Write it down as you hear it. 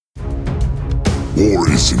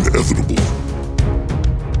War is inevitable.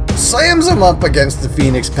 Slams him up against the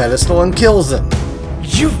Phoenix pedestal and kills him.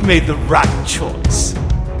 You've made the right choice.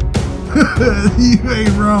 You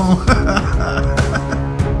ain't wrong.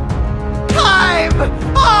 Time of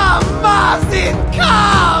Martin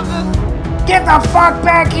come! Get the fuck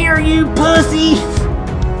back here, you pussy!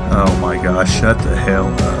 Oh my gosh, shut the hell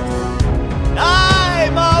up.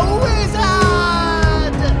 I'm a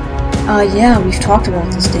wizard! Yeah, we've talked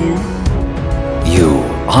about this, Dan. You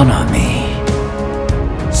honor me.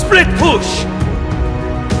 Split push!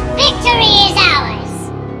 Victory is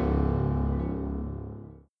ours!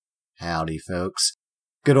 Howdy, folks.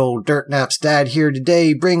 Good old Dirt Nap's dad here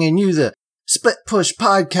today, bringing you the Split Push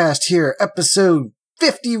podcast here, episode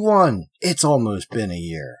 51. It's almost been a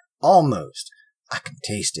year. Almost. I can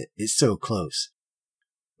taste it. It's so close.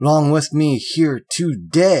 Along with me here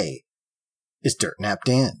today is Dirt Nap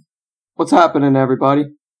Dan. What's happening,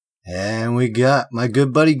 everybody? And we got my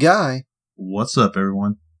good buddy Guy. What's up,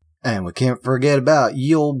 everyone? And we can't forget about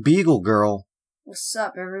ye old Beagle Girl. What's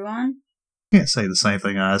up, everyone? Can't say the same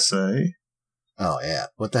thing I say. Oh, yeah.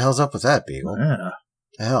 What the hell's up with that, Beagle? Yeah.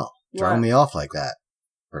 The hell? Throwing me off like that.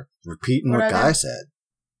 For repeating what Guy said.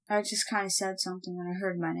 I just kind of said something when I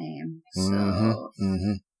heard my name. So,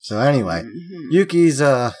 So anyway, Yuki's,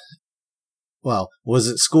 was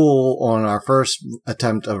at school on our first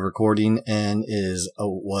attempt of recording and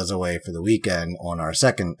was away for the weekend on our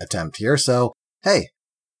second attempt here. So, hey,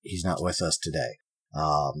 he's not with us today.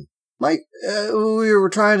 Mike, we were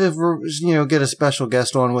trying to, get a special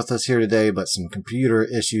guest on with us here today, but some computer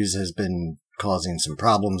issues has been causing some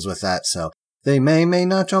problems with that. So they may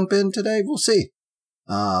not jump in today. We'll see.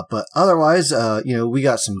 But otherwise, we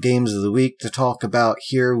got some games of the week to talk about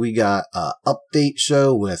here. We got a update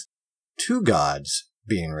show with 2 gods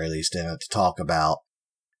being released in it to talk about.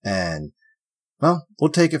 And, well,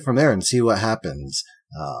 we'll take it from there and see what happens.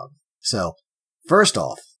 So, first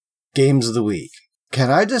off, games of the week. Can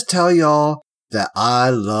I just tell y'all that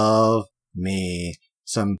I love me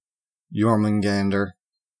some Jormungandr?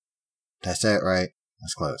 Did I say it right?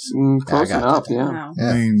 That's close. Close enough, no. yeah.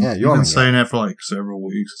 I mean, yeah, you've been saying that for like several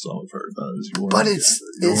weeks. That's all we've heard about is Jormungandr. But it's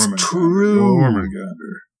true.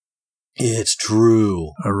 Jormungandr. It's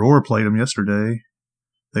true. Aurora played him yesterday.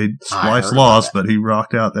 Splice lost, but he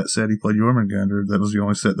rocked out that set he played Jormungandr. That was the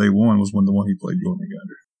only set they won, was when the one he played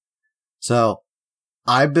Jormungandr. So,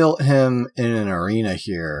 I built him in an arena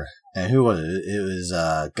here. And who was it? It was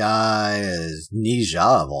a guy as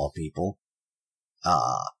Nija of all people.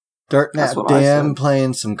 Dirt Nap Dan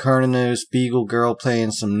playing some Kernanos, Beagle Girl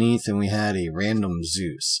playing some Neath, and we had a random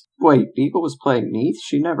Zeus. Wait, Beagle was playing Neath?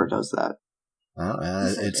 She never does that. Well,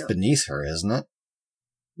 it's beneath her, isn't it?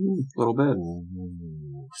 A little bit.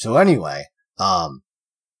 So anyway, I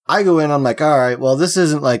go in, I'm like, alright, well, this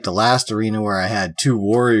isn't like the last arena where I had 2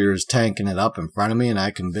 warriors tanking it up in front of me and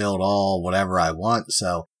I can build all whatever I want,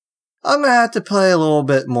 so I'm gonna have to play a little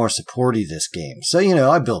bit more supporty this game. So,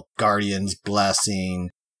 I built Guardian's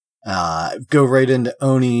Blessing, go right into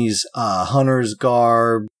Oni's, Hunter's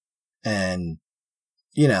Garb, and,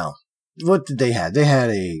 what did they have? They had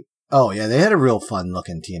they had a real fun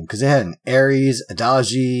looking team, because they had an Ares,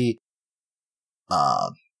 Adaji,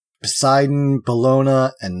 Poseidon,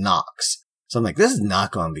 Bellona, and Nox. So I'm like, this is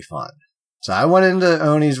not going to be fun. So I went into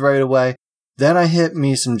Oni's right away. Then I hit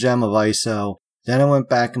me some Gem of Iso. Then I went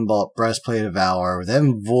back and bought Breastplate of Valor.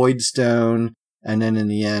 Then Voidstone. And then in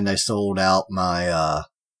the end, I sold out my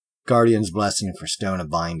Guardian's Blessing for Stone of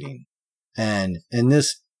Binding. And in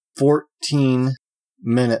this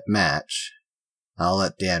 14-minute match, I'll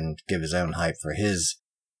let Dan give his own hype for his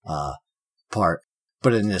part.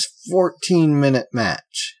 But in this 14-minute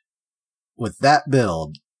match, with that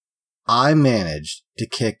build, I managed to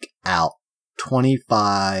kick out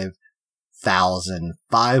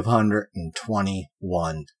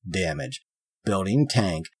 25,521 damage. Building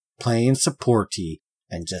tank, playing supporty,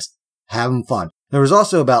 and just having fun. There was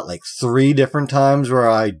also about 3 different times where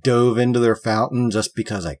I dove into their fountain just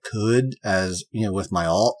because I could, as, with my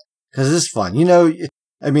ult. Because it's fun.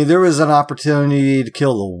 There was an opportunity to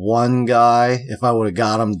kill the one guy if I would have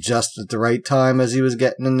got him just at the right time as he was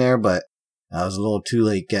getting in there, but I was a little too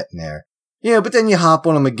late getting there. But then you hop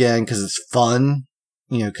on him again because it's fun,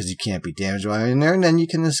 because you can't be damaged while you're in there, and then you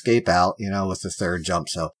can escape out, with the 3rd jump.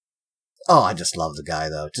 So, I just love the guy,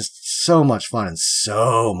 though. Just so much fun and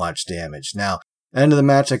so much damage. Now, end of the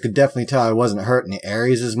match, I could definitely tell I wasn't hurting the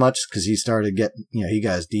Ares as much because he started getting, he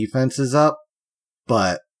got his defenses up,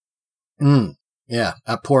 but yeah,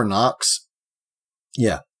 that poor Nox.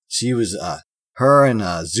 Yeah, she was, her and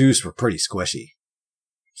Zeus were pretty squishy.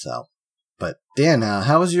 So, but Dan,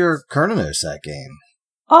 how was your Kernanos that game?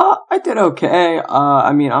 I did okay.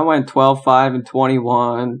 I mean, I went 12-5 and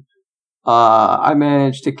 21. I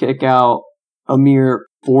managed to kick out a mere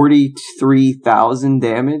 43,000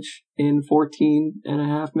 damage in 14 and a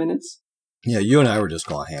half minutes. Yeah, you and I were just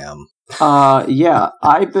going ham. Yeah,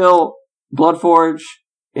 I built Bloodforge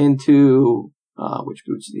into, which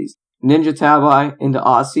boots are these? Ninja Tabai into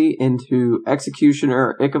Aussie, into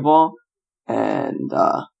Executioner Ichabod, and,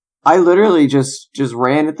 I literally just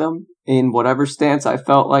ran at them in whatever stance I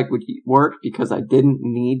felt like would work because I didn't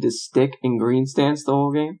need to stick in green stance the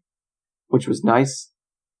whole game, which was nice.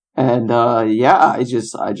 And, yeah, I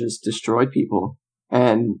just destroyed people.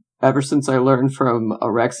 And ever since I learned from a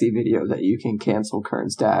Rexy video that you can cancel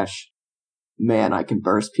Kern's dash, man, I can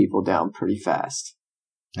burst people down pretty fast.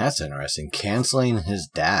 That's interesting. Canceling his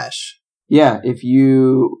dash. Yeah, if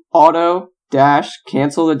you auto, dash,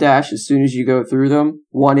 cancel the dash as soon as you go through them,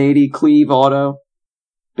 180, cleave, auto,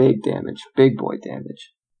 big damage. Big boy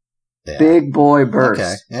damage. Yeah. Big boy burst.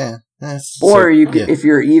 Okay, yeah. Or you could, if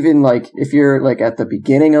you're even if you're at the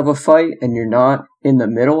beginning of a fight and you're not in the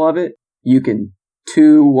middle of it, you can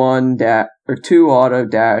 2-1 dash, or 2 auto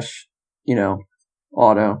dash,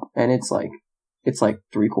 auto, and it's like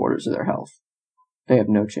 3/4 of their health. They have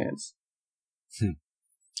no chance.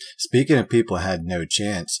 Speaking of people who had no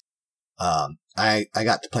chance, I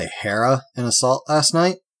got to play Hera in Assault last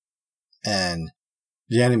night, and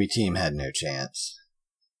the enemy team had no chance.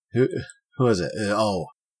 Who was it?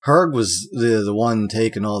 Herg was the one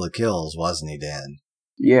taking all the kills, wasn't he, Dan?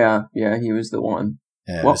 Yeah, he was the one.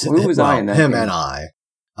 Yeah, who was I in that him game? and I.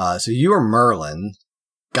 So you were Merlin,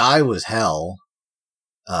 Guy was Hell,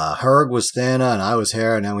 Herg was Thana, and I was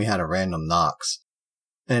Hera, and then we had a random Nox.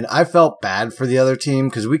 And I felt bad for the other team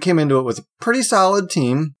because we came into it with a pretty solid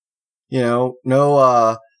team. No, not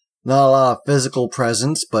a lot of physical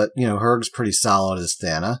presence, but, Herg's pretty solid as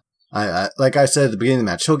Thana. I like I said at the beginning of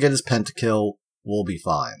the match, he'll get his pentakill, we'll be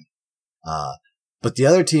fine. But the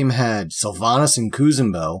other team had Sylvanas and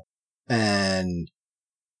Kuzenbo, and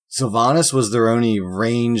Sylvanas was their only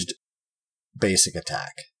ranged basic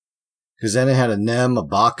attack. Because then it had a Nem, a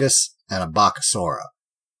Bacchus, and a Bakasora.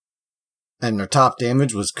 And their top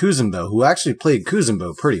damage was Kuzenbo, who actually played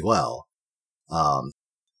Kuzenbo pretty well.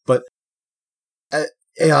 But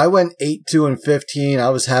I went 8-2 and 15. I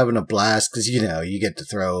was having a blast because, you get to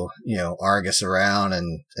throw, Argus around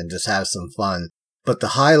and just have some fun. But the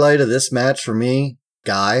highlight of this match for me,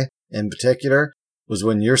 Guy in particular, was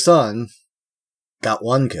when your son got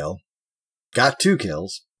 1 kill, got 2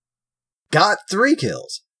 kills, got 3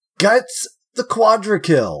 kills, gets the quadra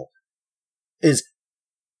kill, is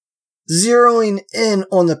zeroing in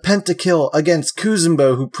on the pentakill against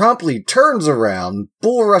Kuzenbo, who promptly turns around,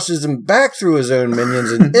 bull rushes him back through his own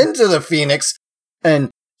minions and into the Phoenix,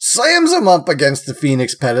 and slams him up against the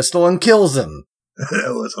Phoenix pedestal and kills him.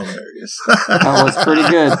 That was hilarious. That was pretty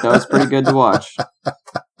good. That was pretty good to watch.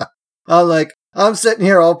 I'm sitting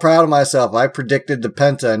here all proud of myself. I predicted the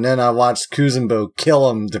penta, and then I watched Kuzenbo kill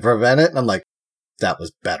him to prevent it, and I'm like, that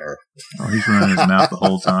was better. Oh, he's running his mouth the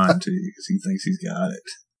whole time, too, because he thinks he's got it.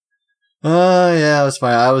 Yeah, it was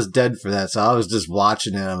fine. I was dead for that, so I was just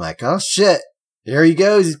watching it. I'm like, oh shit, here he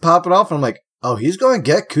goes. He's popping off, and I'm like, oh, he's going to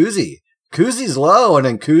get Kuzi. Kuzi's low, and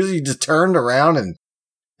then Kuzi just turned around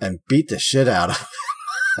and beat the shit out of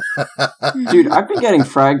him. Dude, I've been getting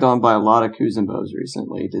fragged on by a lot of Kuzenbos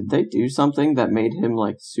recently. Did they do something that made him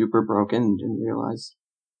super broken and didn't realize?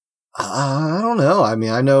 I don't know. I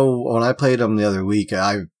mean, I know when I played him the other week,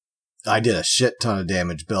 I did a shit ton of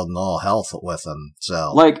damage building all health with him.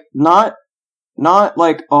 So not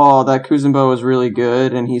like, oh, that Kuzenbo was really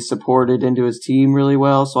good and he supported into his team really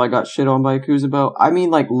well, so I got shit on by Kuzenbo. I mean,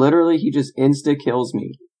 literally, he just insta kills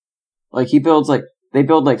me. He builds they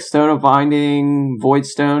build Stone of Binding, Void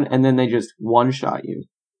Stone, and then they just one-shot you.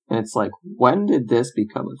 And it's when did this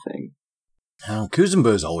become a thing?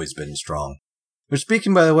 Kuzenbo's always been strong. But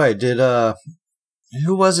speaking, by the way,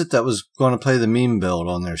 who was it that was going to play the meme build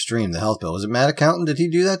on their stream, the health build? Was it Mad Accountant? Did he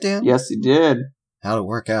do that, Dan? Yes, he did. How'd it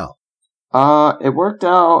work out? It worked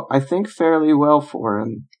out, I think, fairly well for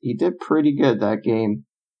him. He did pretty good that game.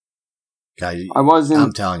 God, I wasn't,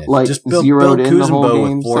 I'm telling you, just build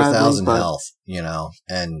Kuzenbo with 4,000 health,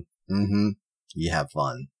 and you have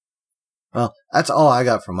fun. Well, that's all I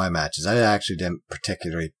got from my matches. I actually didn't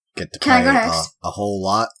particularly get to play a whole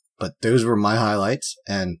lot, but those were my highlights,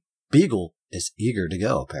 and Beagle is eager to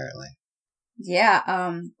go, apparently.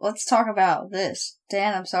 Yeah, let's talk about this.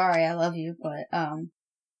 Dan, I'm sorry, I love you, but,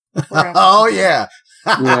 oh, yeah.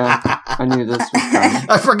 Yeah, I knew this was coming.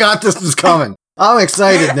 I forgot this was coming. I'm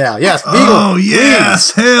excited now. Yes, Beagle. Oh,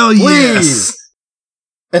 yes. Please. Hell yes.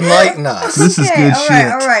 Enlighten us. This is good shit.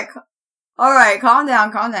 All right. Alright, calm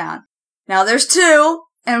down. Now there's 2,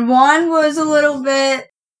 and one was a little bit,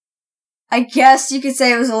 I guess you could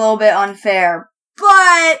say it was a little bit unfair.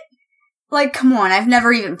 But, like, come on, I've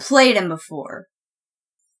never even played him before.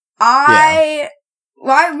 Me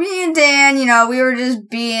and Dan, we were just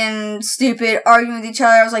being stupid, arguing with each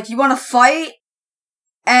other. I was like, you want to fight?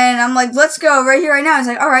 And I'm like, let's go right here, right now. He's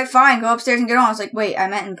like, alright, fine, go upstairs and get on. I was like, wait, I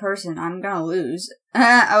meant in person. I'm gonna lose.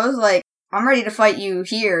 I was like, I'm ready to fight you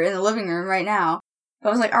here in the living room right now. But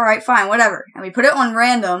I was like, alright, fine, whatever. And we put it on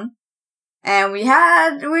random. And we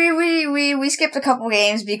skipped a couple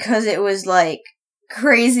games because it was, like,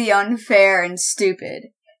 crazy unfair and stupid.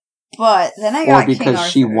 But then I got King Arthur. Or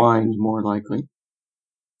because she whined, more likely.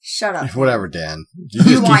 Shut up. Whatever, Dan. You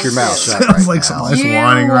just keep your mouth shut. Sounds like somebody's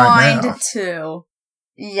whining right now. You whined too.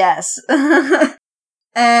 Yes.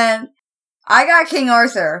 And I got King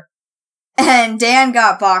Arthur, and Dan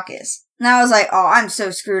got Bacchus. And I was like, oh, I'm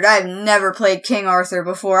so screwed. I've never played King Arthur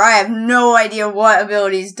before. I have no idea what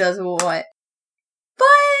abilities does what. But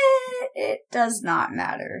it does not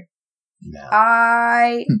matter. No.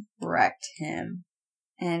 I wrecked him.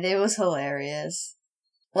 And it was hilarious.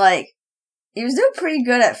 Like, he was doing pretty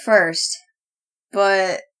good at first,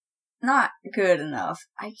 but not good enough.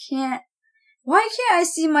 Why can't I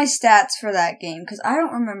see my stats for that game? Because I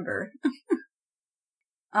don't remember.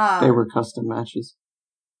 They were custom matches.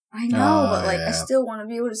 I know, but I still want to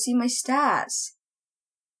be able to see my stats.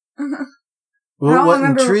 Well, what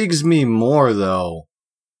intrigues me more, though,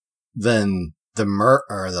 than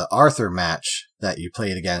the Arthur match that you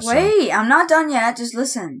played against him. Wait, I'm not done yet. Just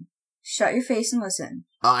listen. Shut your face and listen.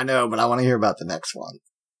 I know, but I want to hear about the next one.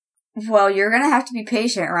 Well, you're going to have to be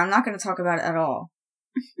patient, or I'm not going to talk about it at all.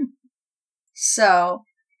 So,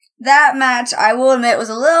 that match, I will admit, was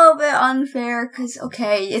a little bit unfair, because,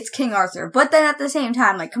 okay, it's King Arthur. But then at the same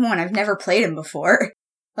time, like, come on, I've never played him before.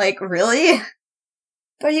 Like, really?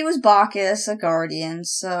 But he was Bacchus, a guardian,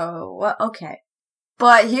 so, well, okay.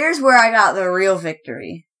 But here's where I got the real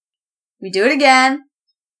victory. We do it again.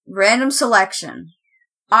 Random selection.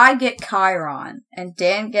 I get Chiron, and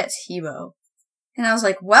Dan gets Hebo. And I was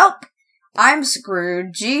like, welp, I'm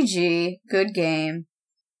screwed. GG. Good game.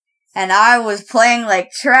 And I was playing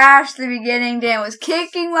like trash at the beginning. Dan was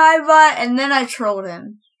kicking my butt, and then I trolled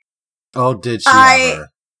him. Oh, did she ever?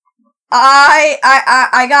 I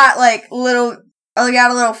got I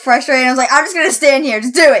got a little frustrated. I was like, I'm just gonna stand here.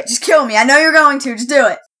 Just do it. Just kill me. I know you're going to. Just do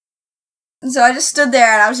it. And so I just stood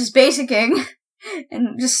there, and I was just basicking.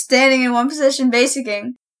 And just standing in one position,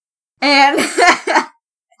 basicking. And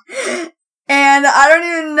and I don't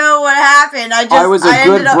even know what happened. I was a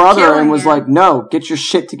good brother and was like, no, get your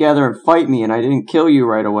shit together and fight me. And I didn't kill you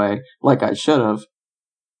right away, like I should have.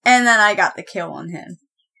 And then I got the kill on him.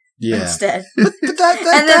 Yeah. Instead. But that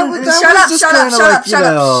shut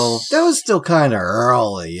up. That was still kind of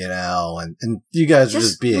early, and you guys were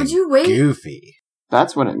just being goofy.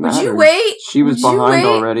 That's when it mattered. Would you wait? She was behind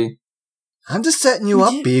already. I'm just setting you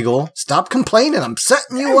up, Beagle. Stop complaining. I'm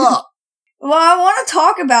setting you up. Well, I want to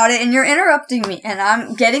talk about it, and you're interrupting me, and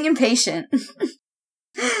I'm getting impatient.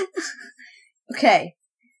 Okay.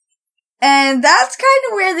 And that's kind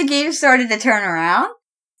of where the game started to turn around,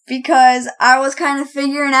 because I was kind of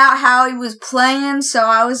figuring out how he was playing, so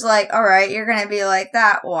I was like, alright, you're gonna be like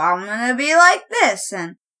that, well, I'm gonna be like this,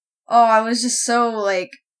 and I was just so, like...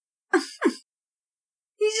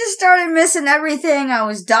 He just started missing everything. I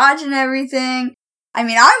was dodging everything. I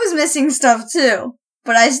mean, I was missing stuff too,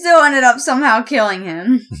 but I still ended up somehow killing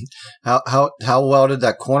him. How well did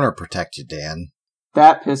that corner protect you, Dan?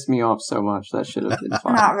 That pissed me off so much. That should have been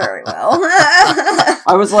fine. Not very well.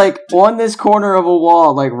 I was like on this corner of a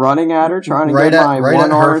wall, like running at her, trying to get my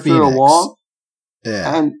one arm through a wall.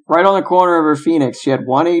 Yeah. And right on the corner of her Phoenix, she had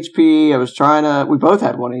 1 HP. We both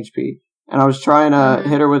had 1 HP. And I was trying to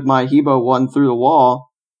hit her with my Hebo 1 through the wall.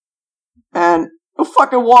 And the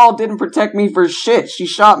fucking wall didn't protect me for shit. She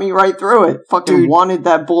shot me right through it. Fucking wanted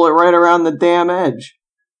that bullet right around the damn edge.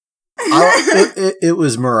 It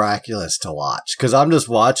was miraculous to watch, because I'm just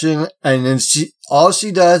watching, and then all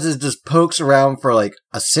she does is just pokes around for like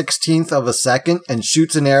a 16th of a second and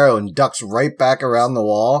shoots an arrow and ducks right back around the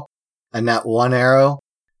wall, and that one arrow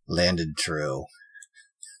landed true.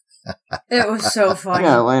 It was so funny.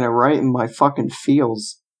 Yeah, it landed right in my fucking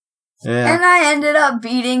feels. Yeah. And I ended up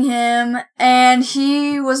beating him, and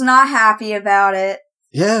he was not happy about it.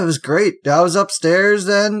 Yeah, it was great. I was upstairs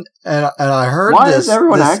then, and I heard Why this. Why is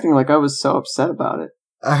everyone acting like I was so upset about it?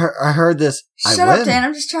 I heard this. Shut up, Dan.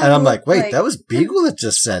 I'm just trying to... And I'm like, wait, that was Beagle that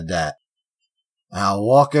just said that. I'll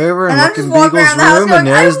walk over and look in Beagle's room, and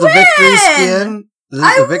there's the victory skin.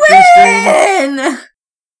 The victory skin.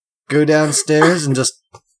 Go downstairs and just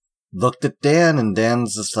looked at Dan, and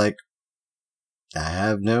Dan's just like, I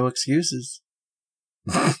have no excuses.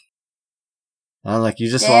 I'm like, you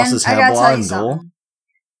just Dan, lost his I gotta tell you Xbalanque duel.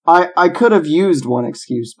 something. I could have used one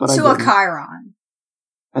excuse, but I To a didn't. Chiron.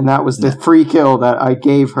 And that was the free kill that I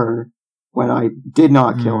gave her when I did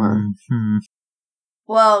not kill her. Mm-hmm.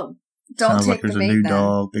 Well, don't Sounds take like there's the a bait new then.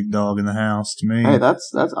 dog, big dog in the house to me. Hey,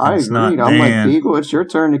 that's I It's agreed. not I'm like, Dan. Beagle, it's your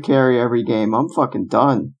turn to carry every game. I'm fucking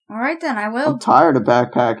done. Alright then, I will. I'm tired of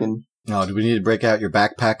backpacking. Oh, do we need to break out your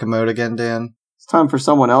backpack mode again, Dan? It's time for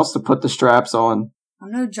someone else to put the straps on.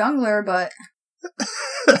 I'm no jungler, but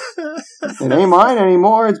It ain't mine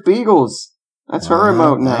anymore. It's Beagle's. That's her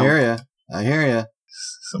remote now. I hear ya.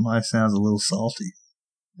 Somebody sounds a little salty.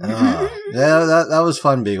 Yeah, that was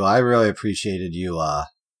fun, Beagle. I really appreciated you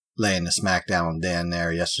laying the smackdown on Dan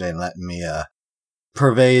there yesterday and letting me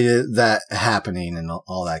pervade that happening and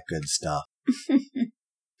all that good stuff.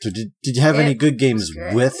 So did you have any good games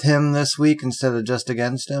great. with him this week instead of just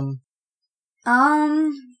against him?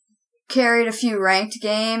 Carried a few ranked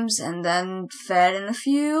games and then fed in a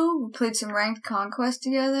few. We played some ranked conquest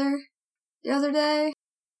together the other day.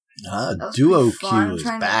 That was Duo pretty fun. Q is I'm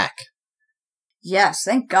trying to- back. Yes,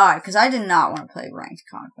 thank God, because I did not want to play ranked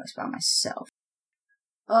conquest by myself.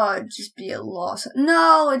 Oh, it'd just be a loss.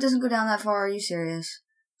 No, it doesn't go down that far. Are you serious?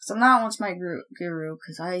 Because I'm not once my guru,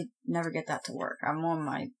 because I never get that to work. I'm on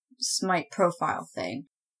my Smite profile thing.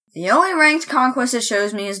 The only ranked conquest it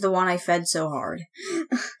shows me is the one I fed so hard.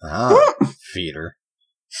 Ah, feeder.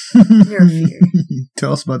 You're a feeder.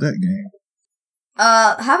 Tell us about that game.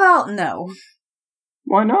 How about no?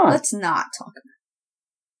 Why not? Let's not talk about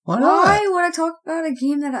Why it. not? Why would I talk about a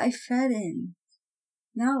game that I fed in?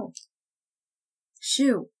 No.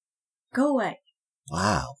 Shoo. Go away.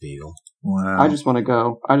 Wow, Beagle. Wow. I just want to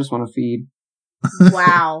go. I just want to feed.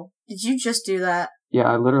 Wow. Did you just do that? Yeah,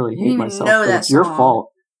 I literally You hate didn't even myself. know But that it's your song. fault.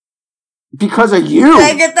 Because of you! Did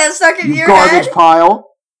I get that stuck in You your garbage head?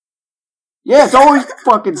 pile. Yeah, it's always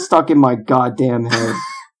fucking stuck in my goddamn head.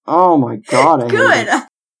 Oh my god, I hate Good. it.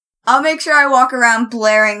 I'll make sure I walk around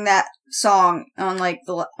blaring that song on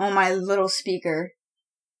on my little speaker.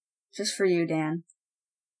 Just for you, Dan.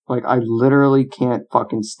 Like, I literally can't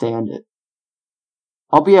fucking stand it.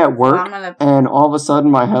 I'll be at work, I'm gonna... and all of a sudden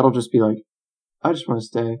my head will just be like, I just want to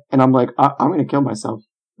stay. And I'm like, I'm gonna kill myself.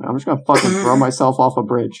 I'm just gonna fucking throw myself off a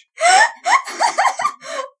bridge.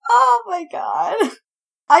 Oh my god.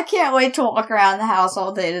 I can't wait to walk around the house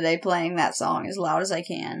all day today playing that song as loud as I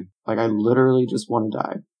can. Like, I literally just want to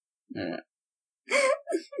die.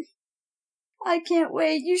 I can't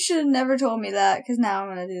wait. You should have never told me that, because now I'm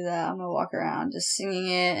gonna do that. I'm gonna walk around just singing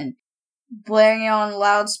it and blaring it on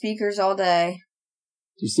loudspeakers all day.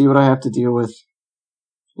 Do you see what I have to deal with?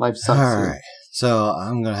 Life sucks. here. Alright, so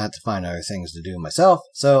I'm gonna have to find other things to do myself.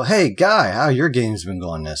 So, hey, Guy, how your games been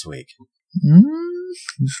going this week?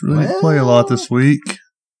 Just really didn't play a lot this week.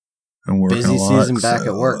 Been working Busy a lot, season back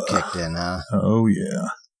so, at work kicked in, huh? Oh, yeah.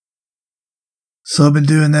 So I've been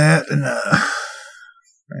doing that, and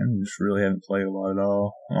just really haven't played a lot at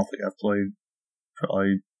all. I don't think I've played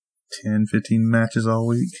probably 10, 15 matches all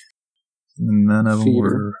week. And none of them Feeder.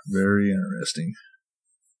 were very interesting.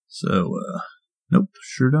 So, nope,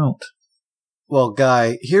 sure don't. Well,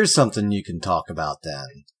 Guy, here's something you can talk about then.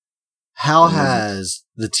 How has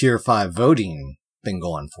the Tier 5 voting been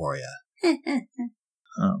going for you?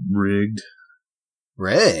 Rigged.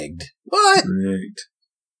 Rigged? What? Rigged.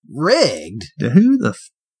 Rigged? Who the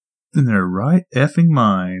in their right effing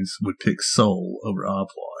minds would pick Soul over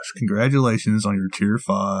Opwash? Congratulations on your Tier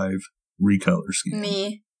 5 recolor scheme.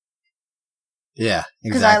 Me. Yeah,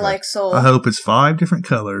 Because exactly. I like Soul. I hope it's 5 different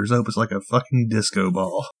colors. I hope it's like a fucking disco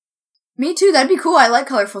ball. Me too, that'd be cool. I like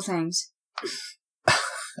colorful things.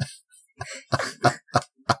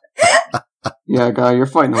 Yeah, guy, you're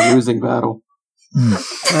fighting a losing battle.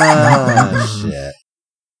 Oh, shit.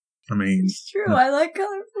 I mean, It's true, I like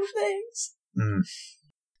colorful things.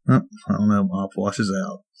 I don't know. Opwash is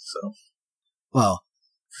out, so Well,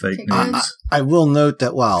 fake Fake news. news. I will note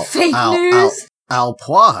that while Fake news?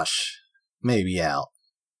 Alposh may be out,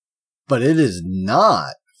 but it is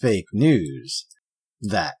not fake news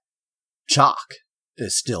that Chalk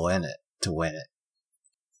is still in it to win it.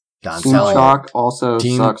 Don Team Sally, Chalk also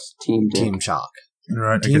Team- sucks Team Dick. Team Chalk.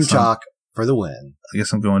 Right, I Team guess, Chalk for the win. I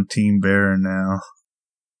guess I'm going Team Baron now.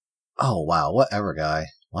 Oh, wow. Whatever, Guy.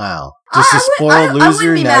 Wow. Just a I spoiled wouldn't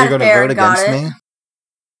loser, be now mad you're if going to Baron vote got against it. me?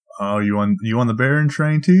 Oh, you on the Baron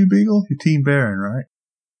train too, Beagle? You're Team Baron, right?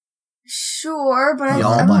 Sure, but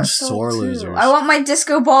Y'all I bunch want of Soul sore too. losers. I want my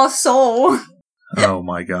disco ball of Soul. Oh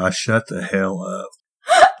my gosh, shut the hell up.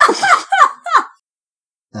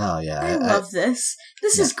 Oh, yeah. I love this.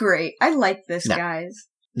 This is great. I like this, No. guys.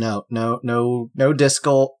 No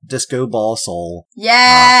disco ball soul.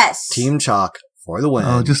 Yes! Team Chalk for the win.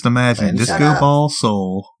 Oh, just imagine And Disco shut up. Ball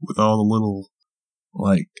Soul with all the little,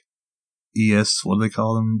 like, what do they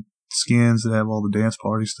call them? Skins that have all the dance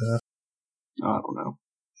party stuff. I don't know.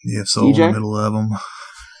 You have Soul in DJ? the middle of them.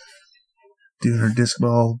 Doing her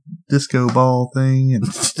disco ball thing, and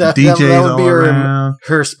that DJs would all be around.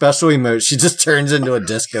 her special emote. She just turns into a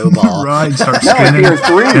disco ball. Right, starts No, if spinning. you're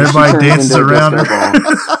three, she Everybody turns dances into a around disco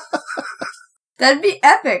her. That'd be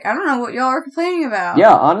epic. I don't know what y'all are complaining about.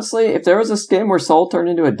 Yeah, honestly, if there was a skin where Soul turned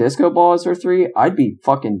into a disco ball as her 3, I'd be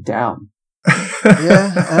fucking down.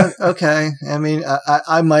 Yeah, okay. I mean,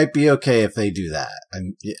 I might be okay if they do that.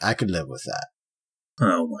 I could live with that.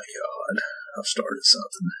 Oh my god, I've started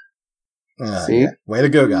something. See? Yeah. Way to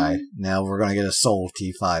go, guy. Now we're going to get a Soul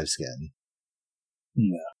T5 skin.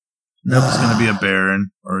 Nope, it's going to be a Baron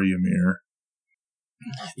or a Ymir.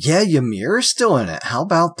 Yeah, Ymir's still in it. How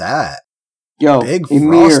about that? Yo, Big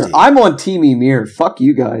Emir. Frosty. I'm on Team Emir. Fuck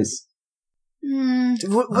you guys.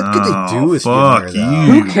 What could they do with fuck Ymir, though?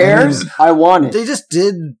 you. Who cares? I want it. They just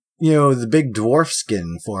did, the big dwarf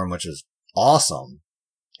skin for him, which is awesome.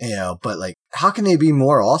 But like, how can they be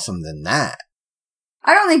more awesome than that?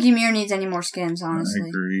 I don't think Ymir needs any more skins, I honestly.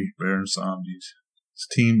 agree. Baron Zombies. It's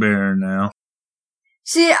Team Baron now.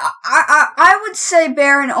 See, I would say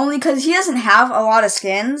Baron only because he doesn't have a lot of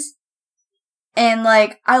skins. And,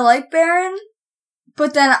 like, I like Baron,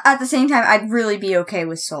 but then at the same time, I'd really be okay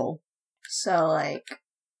with Soul. So, like...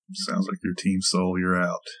 Sounds like your Team Soul, you're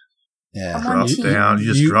out. Yeah. I'm on Drop team down. You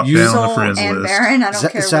just you- drop you- down on the Soul friends and list. Baron, I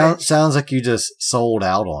don't care which. Sounds like you just sold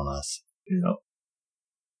out on us. Yep.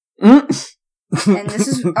 Mm. And this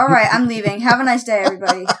is... Alright, I'm leaving. Have a nice day,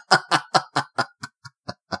 everybody.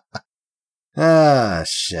 Ah,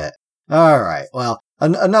 shit. All right. Well,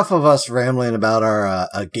 enough of us rambling about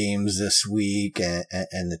our games this week and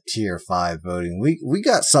the Tier 5 voting. We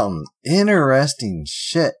got some interesting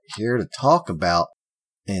shit here to talk about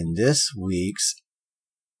in this week's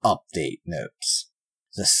update notes.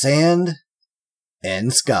 The Sand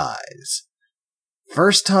and Skies.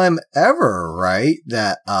 First time ever, right?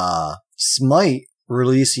 That Smite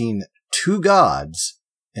releasing 2 gods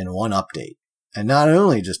in one update. And not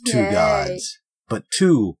only just 2 Yay. gods, but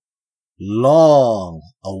 2 long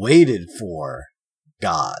awaited for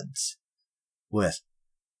gods with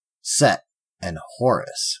Set and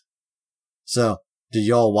Horus. So, did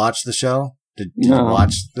y'all watch the show? Did you No.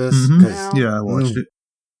 watch this? Mhm. 'Cause- No. Yeah, I watched it.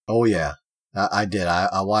 Oh yeah, I did.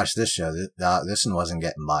 I watched this show. This one wasn't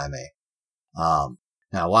getting by me. Now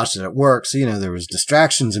I watched it at work, so there was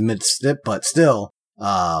distractions amidst it, but still,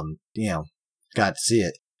 got to see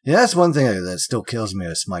it. Yeah, that's one thing that still kills me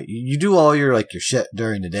with Smite. You do all your shit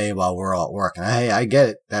during the day while we're all at work, and hey, I get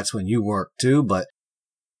it. That's when you work too, but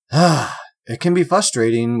it can be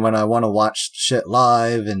frustrating when I want to watch shit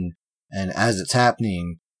live and as it's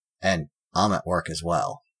happening, and I'm at work as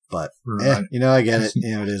well. But Right. I get it.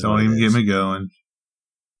 It is. Don't what it even is. get me going.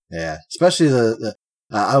 Yeah, especially the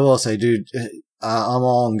I will say, dude, I'm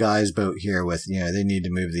all on Guy's boat here with, they need to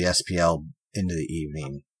move the SPL into the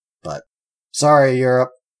evening. But sorry, Europe.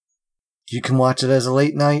 You can watch it as a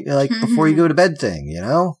late night, before you go to bed thing,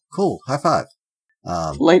 Cool. High five.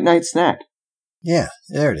 Late night snack. Yeah,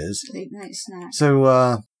 there it is. Late night snack.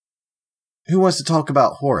 So, who wants to talk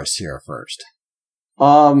about Horus here first?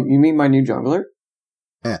 You mean my new jungler?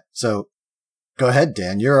 Yeah, so go ahead,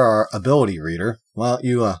 Dan. You're our ability reader. Why don't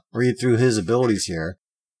you read through his abilities here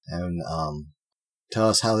and tell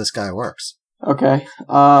us how this guy works. Okay.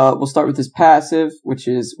 We'll start with his passive, which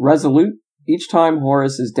is Resolute. Each time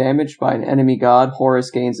Horus is damaged by an enemy god, Horus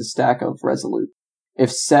gains a stack of Resolute.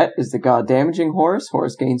 If Set is the god damaging Horus,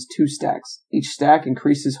 Horus gains 2 stacks. Each stack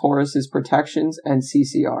increases Horus's protections and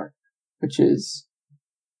CCR, which is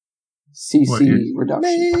CC What,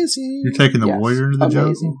 reduction. Amazing. You're taking the Yes, warrior into the jungle?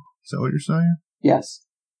 amazing. Is that what you're saying? Yes.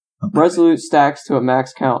 Okay. Resolute stacks to a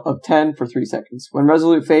max count of 10 for 3 seconds. When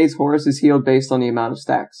Resolute fades, Horus is healed based on the amount of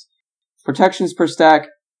stacks. Protections per stack,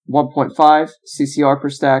 1.5. CCR per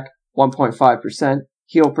stack, 1.5%.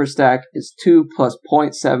 Heal per stack is 2 plus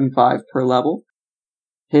 0.75 per level.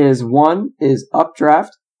 His 1 is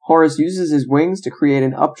Updraft. Horus uses his wings to create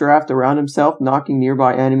an updraft around himself, knocking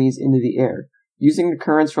nearby enemies into the air. Using the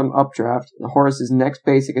currents from Updraft, Horus's next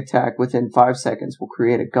basic attack within 5 seconds will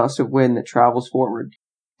create a gust of wind that travels forward,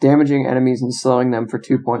 damaging enemies and slowing them for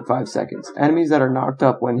 2.5 seconds. Enemies that are knocked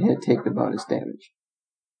up when hit take the bonus damage.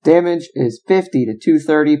 Damage is 50 to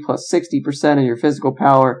 230 plus 60% of your physical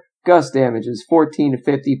power. Gust damage is 14 to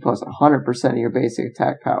 50 plus 100% of your basic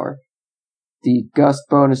attack power. The gust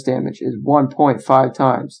bonus damage is 1.5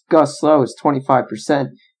 times. Gust slow is 25%.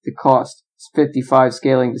 The cost It's 55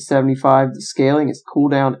 scaling to 75. The scaling is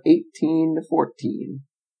cooldown 18 to 14.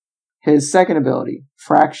 His second ability,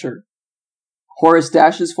 Fracture. Horus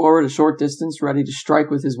dashes forward a short distance, ready to strike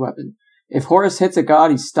with his weapon. If Horus hits a god,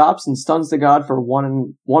 he stops and stuns the god for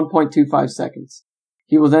 1.25 seconds.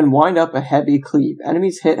 He will then wind up a heavy cleave.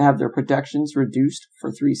 Enemies hit have their protections reduced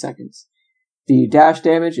for 3 seconds. The dash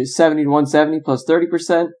damage is 70 to 170 plus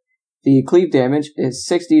 30%. The cleave damage is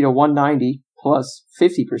 60 to 190 plus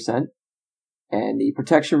 50%. And the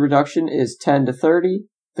protection reduction is 10 to 30.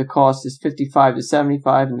 The cost is 55 to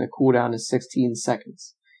 75, and the cooldown is 16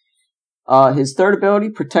 seconds. His third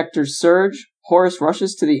ability, Protector's Surge. Horus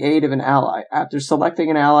rushes to the aid of an ally. After selecting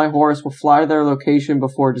an ally, Horus will fly to their location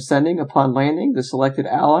before descending. Upon landing, the selected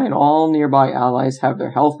ally and all nearby allies have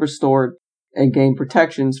their health restored and gain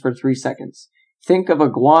protections for 3 seconds. Think of a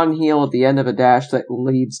Guan heal at the end of a dash that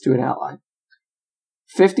leads to an ally.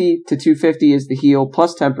 50 to 250 is the heal,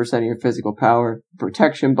 plus 10% of your physical power. The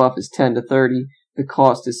protection buff is 10 to 30. The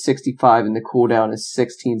cost is 65, and the cooldown is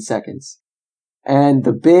 16 seconds. And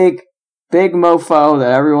the big mofo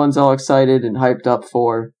that everyone's all excited and hyped up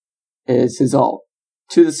for is his ult.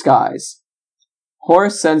 To the skies.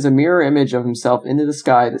 Horus sends a mirror image of himself into the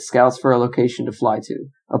sky that scouts for a location to fly to.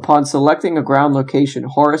 Upon selecting a ground location,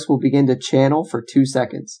 Horus will begin to channel for 2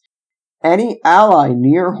 seconds. Any ally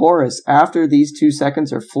near Horus after these 2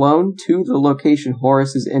 seconds are flown to the location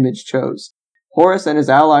Horus's image chose. Horus and his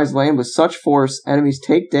allies land with such force, enemies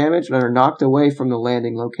take damage and are knocked away from the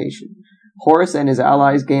landing location. Horus and his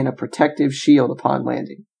allies gain a protective shield upon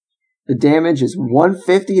landing. The damage is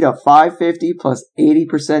 150 to 550 plus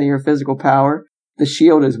 80% of your physical power. The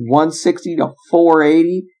shield is 160 to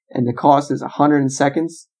 480, and the cost is 100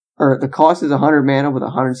 seconds. Or the cost is 100 mana with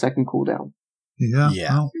a 100-second cooldown. Yeah.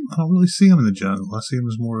 I don't really see him in the jungle. I see him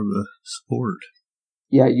as more of a support.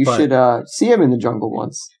 Yeah, you should see him in the jungle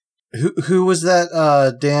once. Who was that,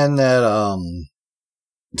 Dan, that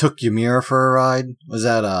took Ymir for a ride? Was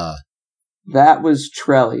that That was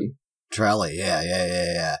Trelly. Trelly,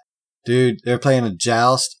 yeah. Dude, they're playing a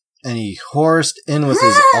joust, and he horsed in with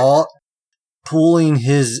his alt, pulling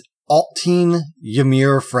his alting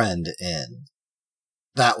Ymir friend in.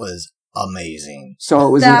 That was amazing. So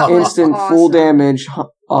it was That an was instant awesome. full damage,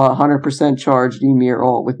 100% charged Ymir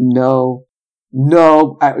ult with no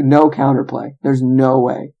counterplay. There's no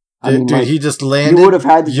way. Dude, he just landed. You would have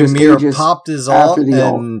had to just Ymir Aegis popped his alt after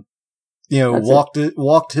the and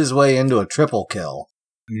walked his way into a triple kill.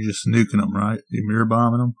 You're just nuking them, right? Ymir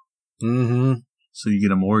bombing them. Mm-hmm. So you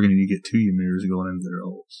get a Morgan and you get 2 Ymirs going into their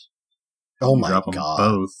ults. Oh You my drop them god!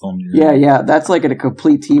 both on your. Yeah. That's like a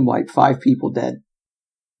complete team wipe. 5 people dead.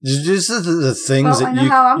 This is the things Well, I know that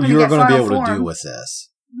how I'm gonna you're get going to be final able to do form. with this.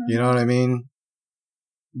 You know what I mean?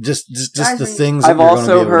 Just Guys, the things. That I've you're gonna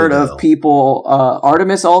also be able heard to of do. people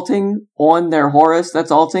Artemis alting on their Horus that's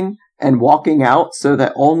alting and walking out so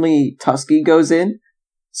that only Tusky goes in,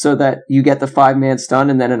 so that you get the 5-man stun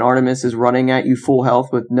and then an Artemis is running at you full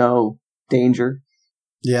health with no danger.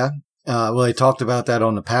 Yeah. Well, they talked about that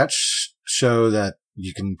on the patch show that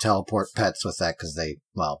you can teleport pets with that because it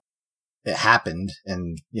happened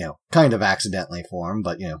and, kind of accidentally for them,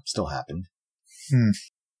 but, still happened. Yeah,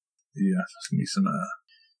 there's going to be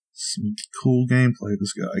some cool gameplay with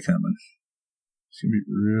this guy coming. It's going to be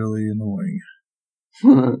really annoying.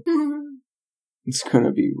 It's going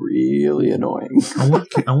to be really annoying.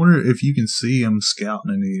 I wonder if you can see him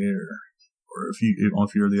scouting in the air, or if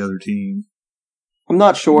you're the other team. I'm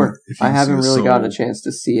not sure. If you I can haven't see a really gotten a soul. chance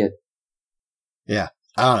to see it. Yeah.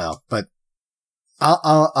 I don't know, but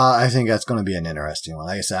I think that's going to be an interesting one.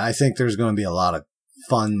 Like I said, I think there's going to be a lot of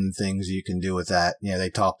fun things you can do with that. They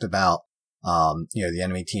talked about, the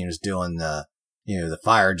enemy team is doing the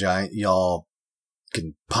fire giant. Y'all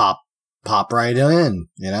can pop right in,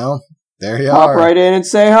 there you Pop are. right in and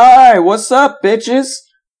say hi. What's up, bitches?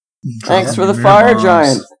 Thanks for the Ymir fire bombs.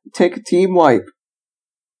 giant. Take a team wipe.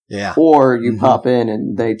 Yeah. Or you Mhm. pop in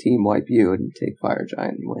and they team wipe you and take fire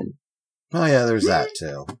giant and win. Oh yeah, there's that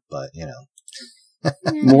too, but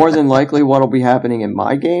More than likely what'll be happening in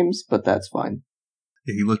my games, but that's fine.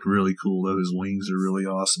 Yeah, he looked really cool though. His wings are really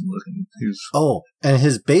awesome looking. Oh, and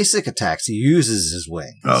his basic attacks, he uses his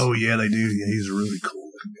wings. Oh yeah, they do. Yeah, he's a really cool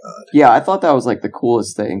looking god. Yeah, I thought that was like the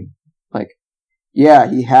coolest thing. Like, yeah,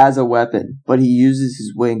 he has a weapon, but he uses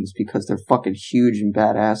his wings because they're fucking huge and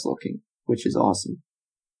badass looking, which is awesome.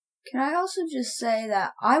 Can I also just say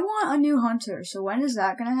that I want a new hunter, so when is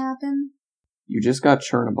that gonna happen? You just got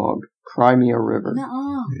Chernobog, Crimea River.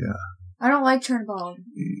 Nuh-uh. Yeah. I don't like Chernobog.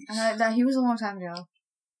 He's- And he was a long time ago.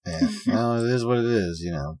 Yeah, well, it is what it is,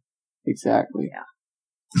 Exactly.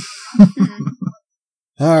 Yeah.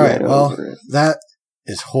 All right, Get well, over it. that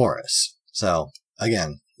is Horus. So,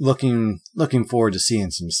 again, looking forward to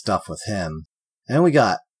seeing some stuff with him. And we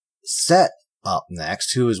got Set up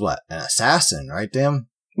next, who is what? An assassin, right, Dan?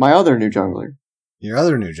 My other new jungler. Your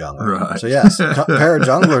other new jungler. Right. So, yes, pair of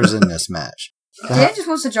junglers in this match. Dan just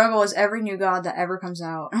wants to juggle as every new god that ever comes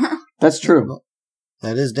out. That's true.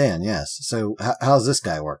 That is Dan, yes. So, how's this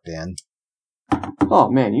guy work, Dan? Oh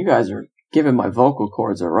man, you guys are giving my vocal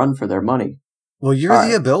cords a run for their money. Well, you're All the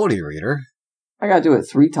right. ability reader. I gotta do it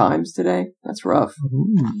 3 times today? That's rough.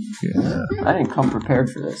 Ooh, yeah. I didn't come prepared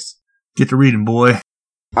for this. Get to reading, boy.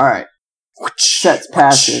 Alright. Set's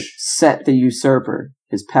passive, Set the Usurper.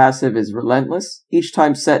 His passive is Relentless. Each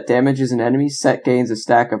time Set damages an enemy, Set gains a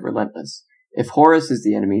stack of Relentless. If Horus is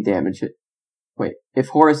the enemy damaged,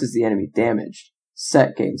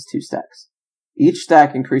 Set gains 2 stacks. Each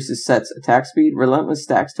stack increases Set's attack speed. Relentless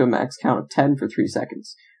stacks to a max count of 10 for 3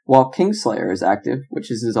 seconds. While Kingslayer is active, which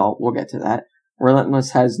is his ult, we'll get to that,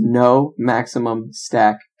 Relentless has no maximum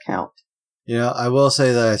stack count. I will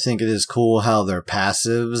say that I think it is cool how their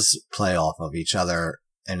passives play off of each other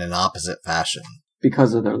in an opposite fashion.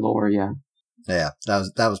 Because of their lore, yeah. Yeah,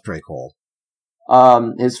 that was pretty cool.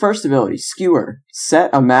 His first ability, Skewer. Set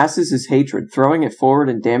amasses his hatred, throwing it forward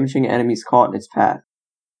and damaging enemies caught in its path.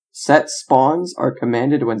 Set spawns are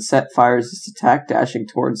commanded when Set fires its attack, dashing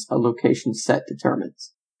towards a location Set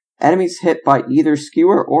determines. Enemies hit by either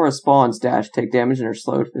Skewer or a spawn's dash take damage and are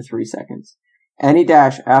slowed for 3 seconds. Any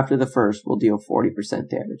dash after the first will deal 40%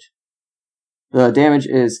 damage. The damage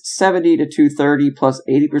is 70 to 230 plus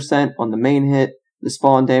 80% on the main hit. The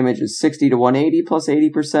spawn damage is 60 to 180 plus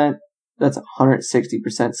 80%. That's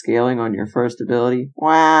 160% scaling on your first ability.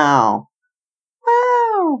 Wow.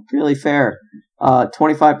 Really fair.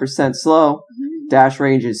 25% slow. Dash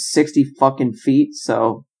range is 60 fucking feet,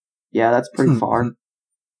 so yeah, that's pretty far.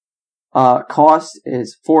 Cost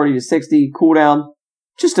is 40 to 60. Cooldown,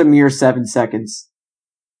 just a mere 7 seconds.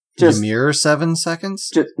 A mere 7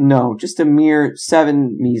 seconds? Just a mere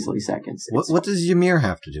 7 measly seconds. What does Ymir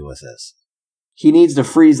have to do with this? He needs to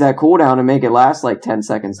freeze that cooldown and make it last like 10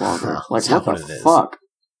 seconds longer. Like, what the fuck?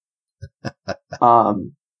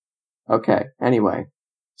 Okay, anyway.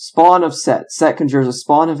 Spawn of Set. Set conjures a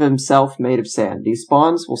spawn of himself made of sand. These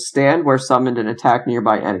spawns will stand where summoned and attack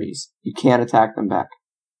nearby enemies. You can't attack them back.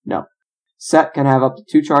 No. Set can have up to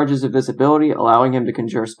 2 charges of visibility, allowing him to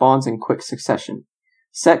conjure spawns in quick succession.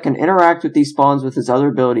 Set can interact with these spawns with his other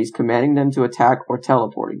abilities, commanding them to attack or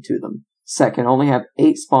teleporting to them. Set can only have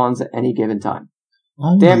 8 spawns at any given time.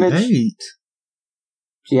 Only Damage. 8?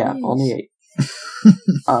 Yeah, Jeez. only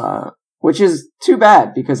 8. Which is too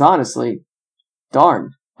bad, because honestly, darn.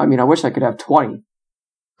 I mean, I wish I could have 20.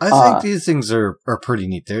 I think these things are pretty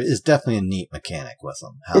neat. There is definitely a neat mechanic with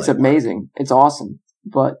them. It's amazing. It's awesome.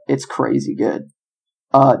 But it's crazy good.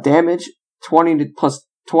 Damage, 20 plus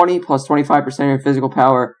 25% of your physical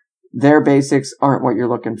power. Their basics aren't what you're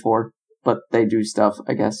looking for, but they do stuff,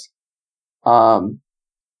 I guess. The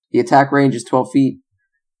attack range is 12 feet.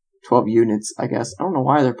 12 units, I guess. I don't know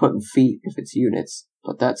why they're putting feet if it's units,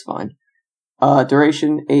 but that's fine.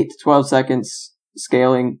 Duration, 8 to 12 seconds.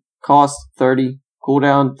 Scaling, cost, 30.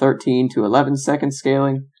 Cooldown, 13 to 11 seconds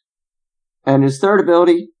scaling. And his third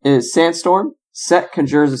ability is Sandstorm. Set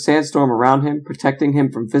conjures a sandstorm around him, protecting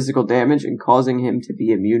him from physical damage and causing him to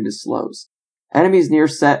be immune to slows. Enemies near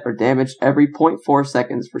Set are damaged every 0.4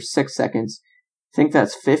 seconds for 6 seconds. I think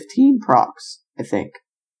that's 15 procs, I think.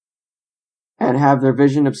 And have their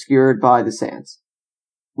vision obscured by the sands.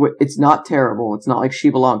 It's not terrible. It's not like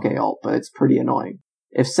Xbalanque ult, but it's pretty annoying.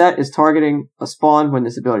 If Set is targeting a spawn when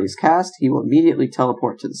this ability is cast, he will immediately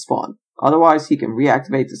teleport to the spawn. Otherwise, he can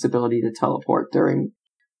reactivate this ability to teleport during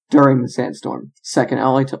the sandstorm. Set can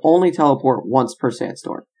only teleport once per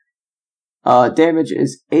sandstorm. Damage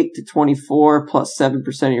is 8 to 24 plus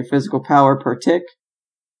 7% of your physical power per tick.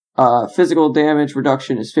 Physical damage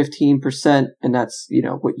reduction is 15%, and that's,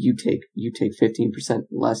 what you take. You take 15%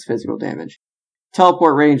 less physical damage.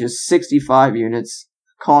 Teleport range is 65 units.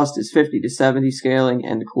 Cost is 50 to 70 scaling,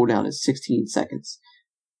 and the cooldown is 16 seconds.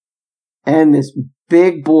 And this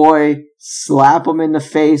big boy, slap him in the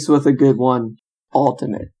face with a good one.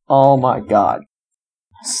 Ultimate. Oh my god.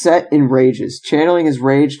 Set enrages, channeling his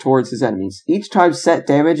rage towards his enemies. Each time Set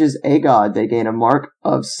damages a god, they gain a mark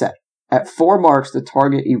of Set. At 4 marks, the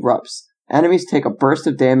target erupts. Enemies take a burst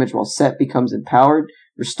of damage while Set becomes empowered,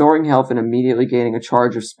 restoring health and immediately gaining a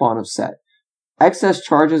charge of spawn of Set. Excess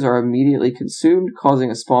charges are immediately consumed, causing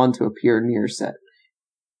a spawn to appear near Set.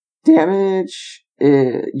 Damage,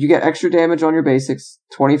 you get extra damage on your basics,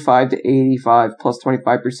 25 to 85 plus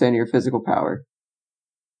 25% of your physical power.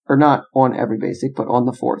 Or not on every basic, but on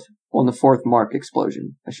the fourth mark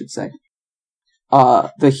explosion, I should say.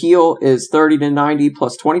 The heal is 30 to 90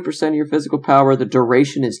 plus 20% of your physical power. The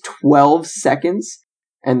duration is 12 seconds.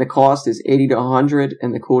 And the cost is 80 to 100.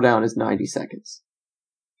 And the cooldown is 90 seconds.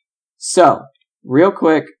 So, real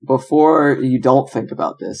quick, before you don't think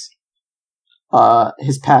about this,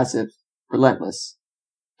 his passive, Relentless,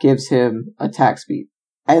 gives him attack speed.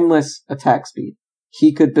 Endless attack speed.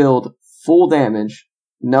 He could build full damage,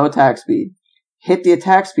 no attack speed, hit the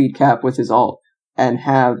attack speed cap with his ult, and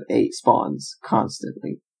have 8 spawns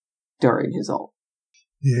constantly during his ult.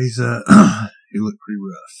 Yeah, he's he looked pretty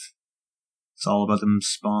rough. It's all about them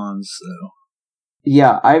spawns, though.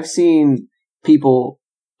 Yeah, I've seen people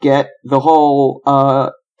get the whole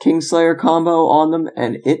Kingslayer combo on them,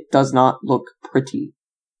 and it does not look pretty.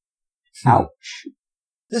 Ouch.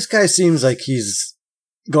 This guy seems like he's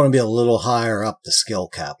going to be a little higher up the skill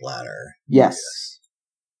cap ladder. Yes.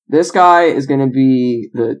 This guy is going to be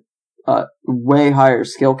the way higher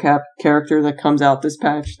skill cap character that comes out this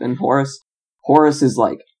patch than Horus. Horus is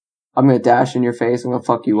like, I'm going to dash in your face, I'm going to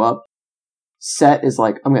fuck you up. Set is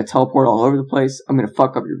like, I'm going to teleport all over the place, I'm going to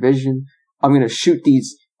fuck up your vision, I'm going to shoot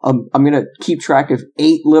these, I'm going to keep track of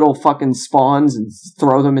 8 little fucking spawns and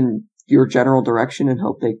throw them in your general direction and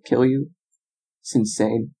hope they kill you. It's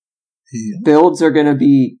insane. Yeah. Builds are going to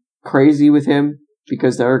be crazy with him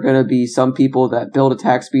because there are going to be some people that build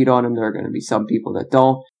attack speed on him. There are going to be some people that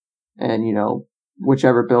don't. And, you know,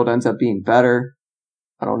 whichever build ends up being better,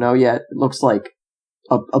 I don't know yet. It looks like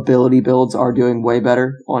ability builds are doing way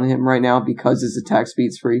better on him right now because his attack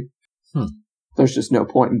speed's free. There's just no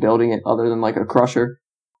point in building it other than like a crusher.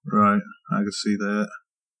 Right. I can see that.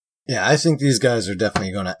 Yeah, I think these guys are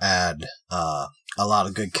definitely going to add a lot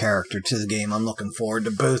of good character to the game. I'm looking forward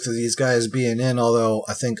to both of these guys being in, although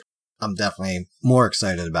I think I'm definitely more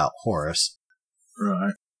excited about Horus. Right.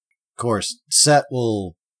 Of course, Set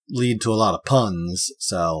will lead to a lot of puns,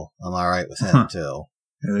 so I'm alright with him too.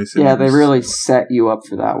 Yeah, they really set you up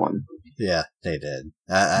for that one. Yeah, they did.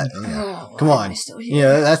 Come on.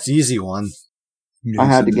 Yeah, that's the easy one. Yeah, I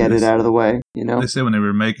had to get it out of the way, you know? They said when they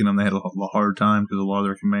were making them, they had a hard time because a lot of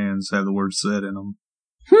their commands have the word set in them.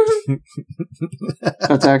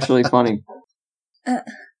 That's actually funny.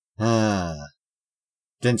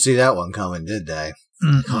 Didn't see that one coming, did they?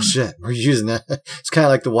 Mm-hmm. Oh shit, we're using that. It's kind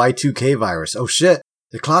of like the Y2K virus. Oh shit,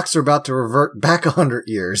 the clocks are about to revert back 100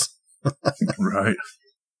 years. Right.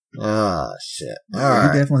 Ah, shit. All Yeah,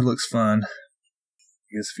 right. He definitely looks fun.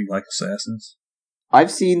 I guess if you like assassins.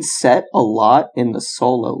 I've seen Set a lot in the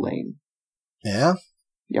solo lane. Yeah?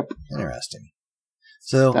 Yep. Interesting.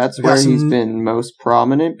 So That's we got where some- he's been most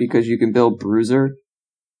prominent because you can build Bruiser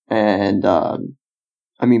and, I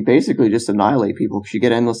mean, basically just annihilate people because you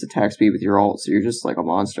get endless attack speed with your ult, so you're just like a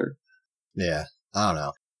monster. Yeah, I don't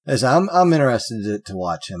know. Listen, I'm interested to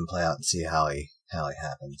watch him play out and see how he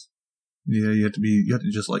happens. Yeah, you have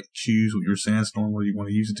to just like choose what your sandstorm, whether you want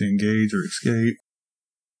to use it to engage or escape.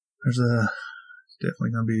 There's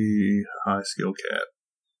definitely gonna be high skill cap.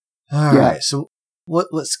 All Yeah. right. So what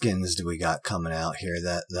skins do we got coming out here?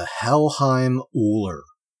 The Helheim Uller.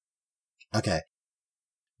 Okay.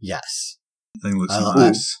 Yes, Thing looks I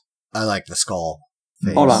nice. I like the skull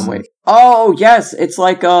face. Hold on, wait. Oh, yes, it's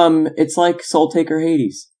like Soul Taker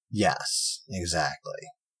Hades. Yes, exactly.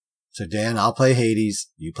 So Dan, I'll play Hades.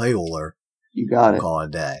 You play Uller. You got it. Call it a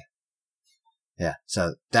day. Yeah.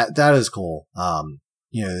 So that is cool.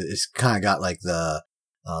 You know, it's kind of got like the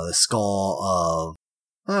skull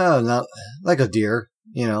of, not like a deer,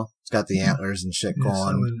 you know, it's got the antlers and shit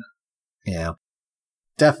going. You know,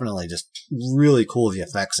 definitely just really cool the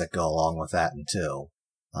effects that go along with that and too.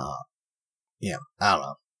 Yeah, I don't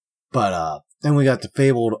know. But, then we got the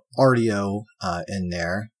fabled Artio, in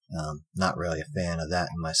there. Not really a fan of that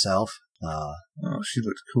myself. Oh, she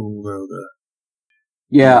looks cool though.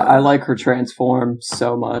 Yeah, I like her transform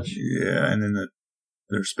so much. Yeah, and then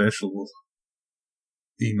their special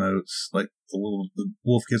emotes, like the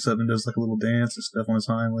wolf gets up and does like a little dance and stuff on his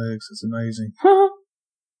hind legs. It's amazing.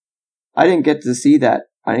 I didn't get to see that.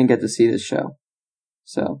 I didn't get to see this show.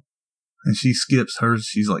 So. And she skips hers.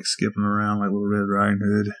 She's like skipping around like Little Red Riding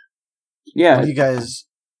Hood. Yeah. What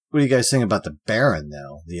do you guys think about the Baron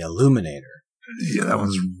though? The Illuminator. Yeah, that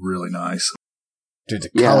one's really nice. Dude,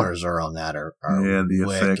 the colors are on that are yeah, the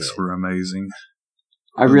wicked. effects were amazing.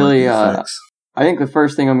 I really, like the effects. I think the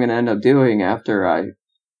first thing I'm going to end up doing after I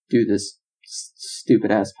do this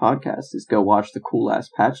stupid ass podcast is go watch the cool ass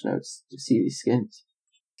patch notes to see these skins.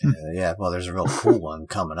 Yeah, well, there's a real cool one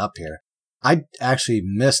coming up here. I actually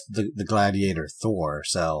missed the Gladiator Thor,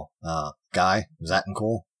 so, Guy, is that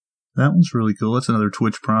cool? That one's really cool. That's another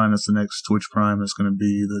Twitch Prime. That's the next Twitch Prime. That's going to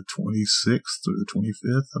be the 26th or the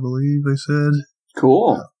 25th, I believe they said.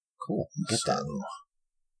 Cool. Cool. Get that.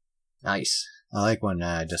 Nice. I like when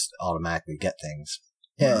I just automatically get things.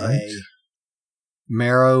 Yay. Right.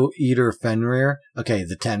 Marrow Eater Fenrir. Okay,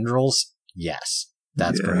 the tendrils. Yes.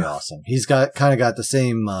 That's pretty awesome. He's got the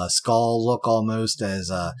same skull look almost as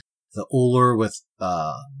the Uller with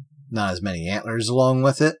not as many antlers along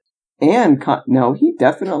with it. And no, he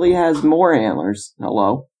definitely has more antlers.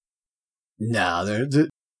 Hello. No, those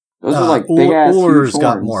are like big ass. Uller's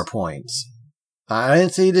got more points. I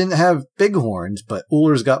didn't say he didn't have big horns, but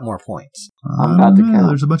Uller's got more points. I'm about to count.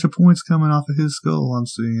 There's a bunch of points coming off of his skull. I'm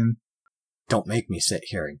seeing. Don't make me sit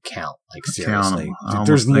here and count. Like Count seriously, 'em.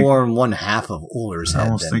 there's more than one half of Uller's head. I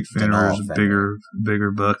almost think Fenrir is a Fenrir.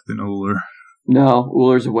 bigger buck than Uller. No,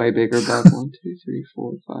 Uller's a way bigger buck. 1, 2, 3,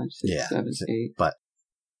 4, 5, 6, 7, 8. But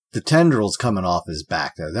the tendrils coming off his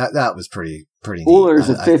back though, that was pretty neat. Uller's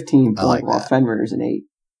a 15 point, like while that. Fenrir's an 8.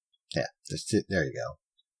 Yeah, there you go.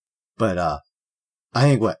 But I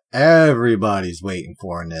think what everybody's waiting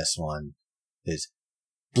for in this one is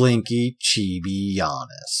Blinky Chibi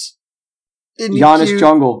Giannis. Giannis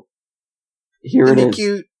Jungle. Here it is.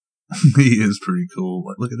 Cute? He is pretty cool.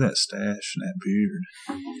 Look at that stash and that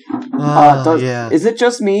beard. Yeah. Is it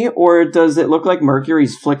just me, or does it look like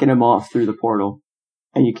Mercury's flicking him off through the portal,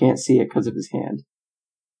 and you can't see it because of his hand?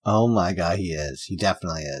 Oh my god, he is. He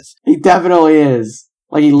definitely is. He definitely is.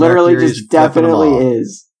 Like, he literally Mercury's just flipping him definitely off.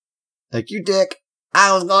 is. Like, you dick,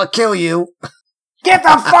 I was gonna kill you. Get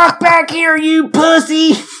the fuck back here, you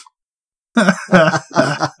pussy!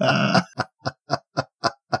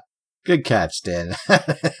 Good catch, Dan.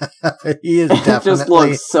 He is It definitely just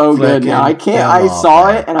looks so good now. I saw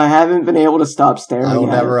it, and I haven't been able to stop staring I will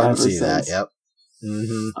at never it ever unsee that. since. Yep.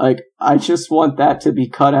 Mm-hmm. Like, I just want that to be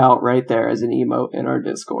cut out right there as an emote in our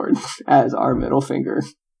Discord, as our middle finger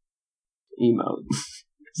emote.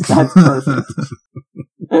 That's perfect.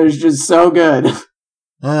 It was just so good.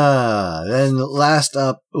 Then last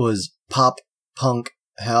up was Pop Punk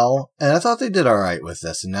Hell, and I thought they did alright with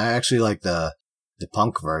this, and I actually like the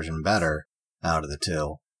punk version better out of the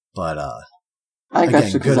two. But I think that's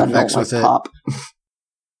again, just because good I don't effects like with it. pop.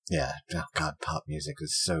 Yeah, oh god, pop music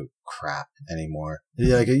is so crap anymore.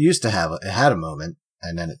 Yeah, like it used to have, it had a moment,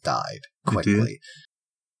 and then it died quickly. It did?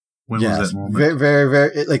 When was that moment? Very, very,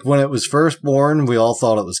 very. Like when it was first born, we all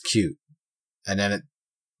thought it was cute, and then it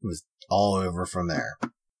was all over from there.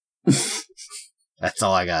 That's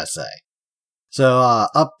all I gotta say. So,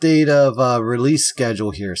 update of release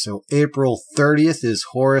schedule here. So, April 30th is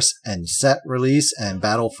Horus and Set release and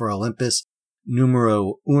Battle for Olympus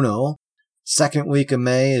numero uno. Second week of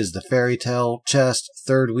May is the Fairy Tale chest.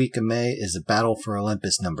 Third week of May is the Battle for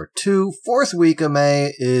Olympus number 2. Fourth week of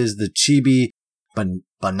May is the Chibi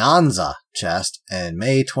Bonanza chest. And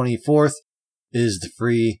May 24th is the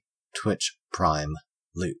free Twitch Prime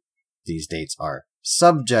loot. These dates are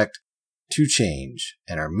subject to change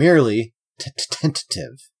and are merely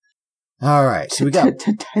tentative. Alright, so we got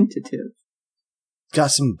tentative. Got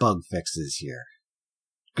some bug fixes here.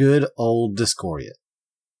 Good old Discordia.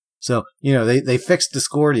 So, you know, they fixed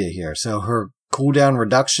Discordia here. So her cooldown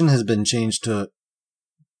reduction has been changed to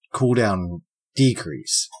cooldown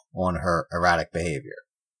decrease on her erratic behavior.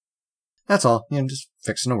 That's all. You know, just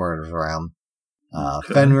fixing the words around.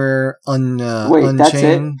 Fenrir Wait, Unchained. that's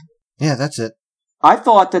it? Yeah, that's it. I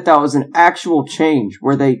thought that was an actual change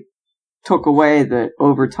where they took away the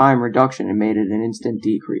overtime reduction and made it an instant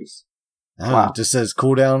decrease. Wow. It just says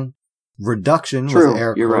cooldown reduction True, with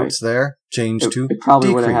air you're quotes there. Change to it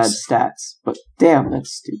probably would have had decrease. stats, but damn,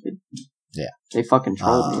 that's stupid. Yeah. They fucking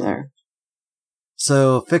trolled me there.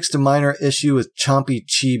 So, fixed a minor issue with Chompy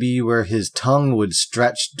Chibi where his tongue would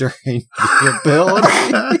stretch during the ability.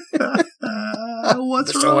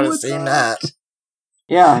 What's I wrong would have with seen that? that.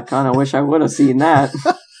 Yeah, I kind of wish I would have seen that.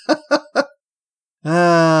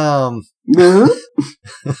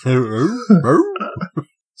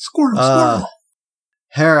 Squirrel.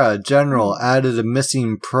 Hera General added a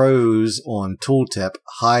missing pros on tooltip,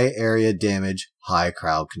 high area damage, high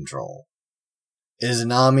crowd control.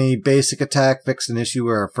 Izanami basic attack fixed an issue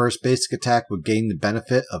where our first basic attack would gain the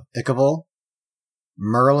benefit of Ichabod.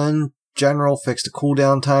 Merlin General fixed a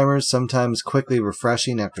cooldown timers, sometimes quickly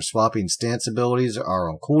refreshing after swapping stance abilities are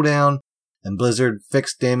on cooldown. And Blizzard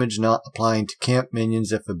fixed damage not applying to camp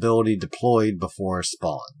minions if ability deployed before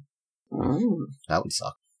spawn. That would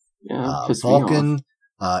suck. Yeah, Vulcan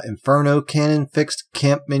Inferno Cannon fixed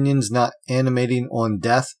camp minions not animating on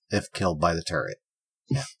death if killed by the turret.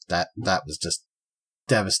 Yeah, that was just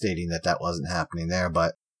devastating that wasn't happening there,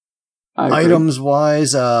 but items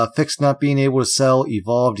wise, fixed not being able to sell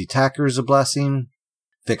evolved attackers a blessing.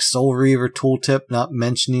 Fixed Soul Reaver tooltip not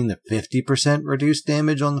mentioning the 50% reduced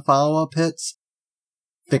damage on the follow-up hits.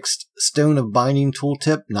 fixed Stone of Binding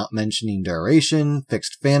tooltip, not mentioning duration,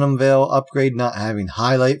 fixed Phantom Veil upgrade, not having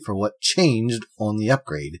highlight for what changed on the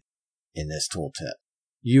upgrade in this tooltip.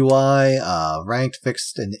 UI, ranked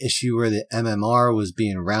fixed an issue where the MMR was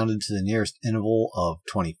being rounded to the nearest interval of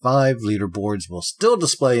 25. Leaderboards will still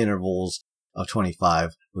display intervals of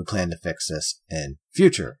 25. We plan to fix this in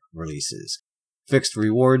future releases. Fixed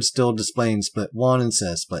rewards still displaying split 1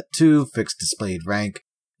 instead of split 2. Fixed displayed rank.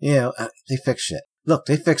 They fix shit. Look,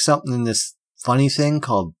 they fixed something in this funny thing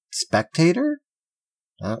called Spectator.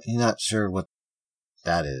 I'm not sure what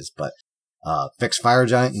that is, but fixed Fire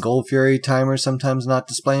Giant and Gold Fury timers sometimes not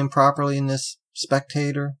displaying properly in this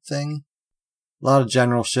Spectator thing. A lot of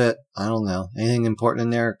general shit. I don't know. Anything important in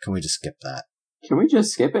there? Can we just skip that? Can we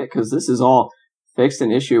just skip it? Because this is all fixed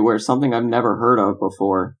an issue where something I've never heard of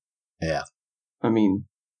before. Yeah. I mean...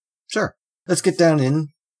 Sure. Let's get down into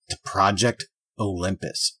Project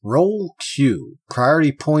Olympus. Roll Q.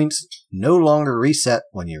 Priority points no longer reset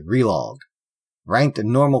when you relog. Ranked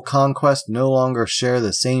and normal conquest no longer share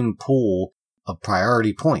the same pool of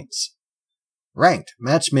priority points. Ranked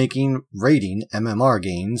matchmaking, rating, MMR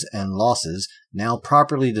gains, and losses now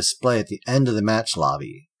properly display at the end of the match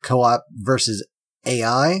lobby. Co-op versus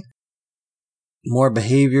AI. More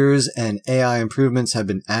behaviors and AI improvements have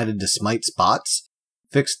been added to smite spots.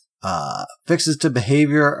 Fixes to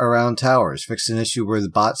behavior around towers. Fixed an issue where the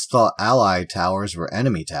bots thought ally towers were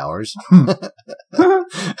enemy towers.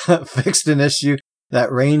 Fixed an issue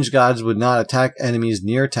that range gods would not attack enemies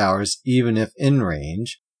near towers even if in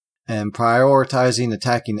range. And prioritizing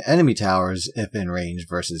attacking enemy towers if in range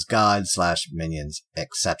versus gods / minions,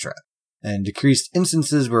 etc. And decreased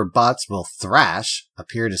instances where bots will thrash,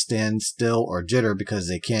 appear to stand still or jitter because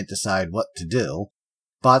they can't decide what to do.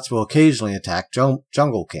 Bots will occasionally attack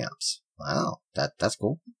jungle camps. Wow, that's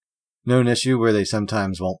cool. Known issue where they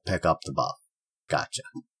sometimes won't pick up the buff. Gotcha.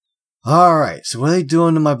 Alright, so what are they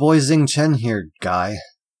doing to my boy Xing Chen here, guy?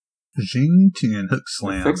 Jing Tian Hook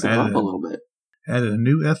Slam Fix it up a little bit. added a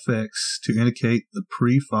new FX to indicate the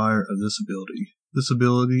pre-fire of this ability.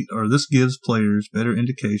 This gives players better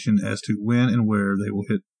indication as to when and where they will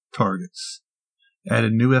hit targets.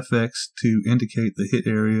 Added new FX to indicate the hit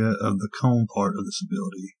area of the cone part of this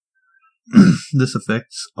ability. This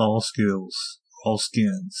affects all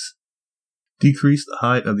skins. Decrease the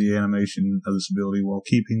height of the animation of this ability while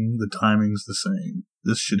keeping the timings the same.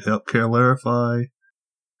 This should help clarify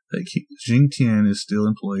that Jing Tian is still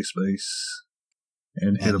in play space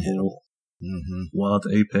and hittable. Mm-hmm. While at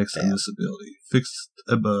the apex of this ability. Fixed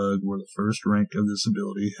a bug where the first rank of this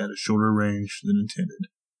ability had a shorter range than intended.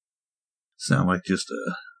 Sound like just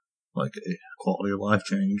a quality of life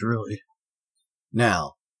change, really.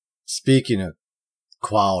 Now, speaking of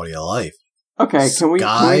quality of life, okay, can we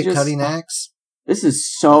just cutting axe? This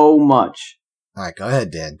is so much. All right, go ahead,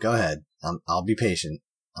 Dan. Go ahead. I'll be patient.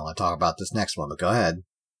 I want to talk about this next one, but go ahead.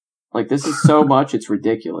 Like, this is so much, it's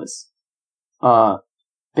ridiculous.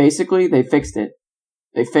 Basically, they fixed it.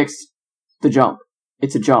 They fixed the jump.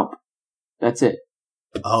 It's a jump. That's it.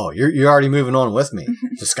 Oh, you're already moving on with me.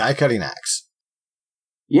 The sky cutting axe.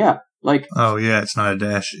 Yeah, like... Oh, yeah, it's not a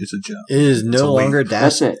dash, it's a jump. It is no longer a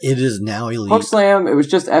dash. That's it. It is now elite. Hook Slam, it was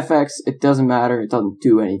just FX. It doesn't matter. It doesn't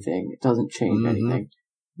do anything. It doesn't change anything.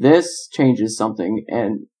 This changes something,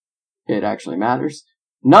 and it actually matters.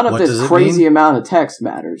 None of this crazy amount of text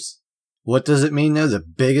matters. What does it mean, though? The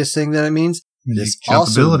biggest thing that it means? This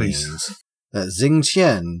also means that Xing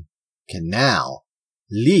Chen can now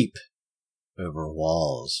leap over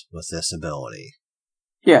walls with this ability.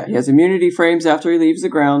 Yeah, he has immunity frames after he leaves the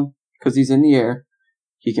ground, because he's in the air.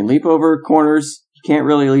 He can leap over corners. He can't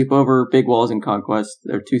really leap over big walls in Conquest.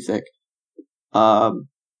 They're too thick.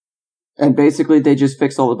 And basically, they just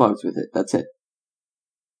fixed all the bugs with it. That's it.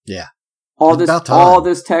 Yeah. All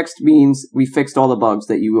this text means we fixed all the bugs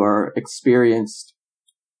that you are experiencing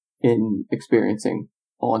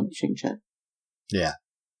on Xing Chen. Yeah.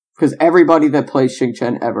 Because everybody that plays Xing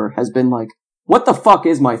Chen ever has been like, what the fuck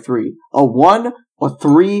is my 3? A 1, a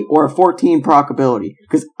 3, or a 14 proc ability?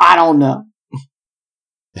 Because I don't know.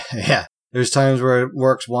 Yeah. There's times where it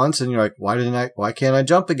works once and you're like, why can't I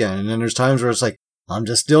jump again? And then there's times where it's like, I'm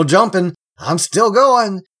just still jumping. I'm still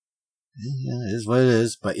going. Yeah, it is what it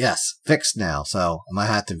is. But yes, fixed now. So I might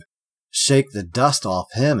have to shake the dust off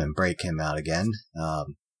him and break him out again.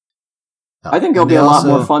 I think it'll be a lot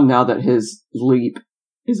more fun now that his leap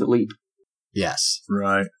is a leap. Yes.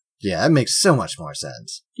 Right. Yeah, that makes so much more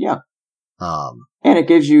sense. Yeah. And it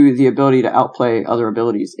gives you the ability to outplay other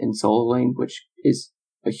abilities in solo lane, which is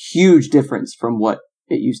a huge difference from what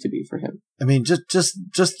it used to be for him. I mean, just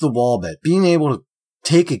the wall bit. Being able to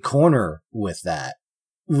take a corner with that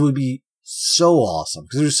would be so awesome.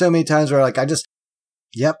 Because there's so many times where like, I just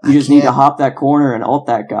You just need to hop that corner and ult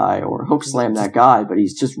that guy or hook slam that guy, but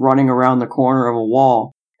he's just running around the corner of a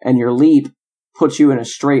wall, and your leap puts you in a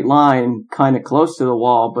straight line kind of close to the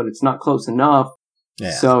wall, but it's not close enough.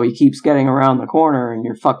 Yeah. So he keeps getting around the corner, and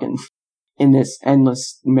you're fucking in this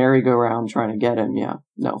endless merry-go-round trying to get him. Yeah.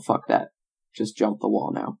 No, fuck that. Just jump the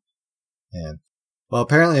wall now. Yeah. Well,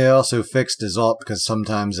 apparently they also fixed his ult because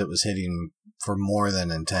sometimes it was hitting for more than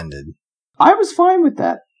intended. I was fine with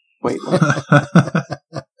that. Wait, what?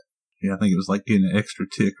 Yeah, I think it was like getting an extra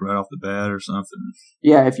tick right off the bat or something.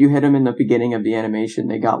 Yeah, if you hit him in the beginning of the animation,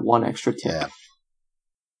 they got one extra tick.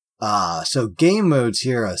 Yeah. So game modes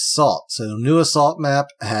here, Assault. So the new Assault map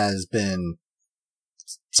has been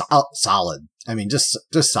solid. I mean, just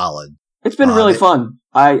solid. It's been really fun.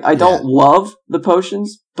 I don't love the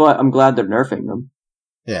potions, but I'm glad they're nerfing them.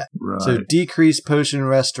 Yeah. Right. So decrease potion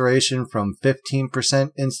restoration from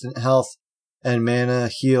 15% instant health and mana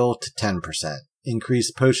heal to 10%.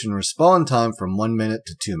 Increase potion respawn time from 1 minute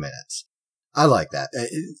to 2 minutes. I like that.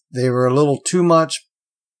 They were a little too much,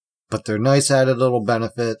 but they're nice added little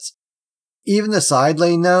benefits. Even the side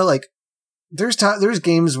lane though, like there's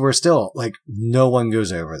games where still like no one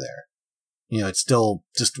goes over there. You know, it's still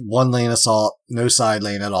just one lane assault, no side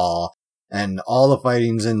lane at all, and all the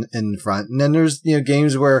fighting's in front. And then there's, you know,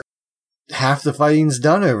 games where half the fighting's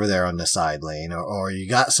done over there on the side lane, or you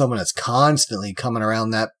got someone that's constantly coming around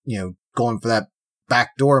that, you know, going for that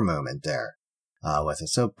backdoor moment there, with it.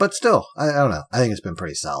 So, but still, I don't know. I think it's been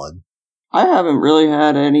pretty solid. I haven't really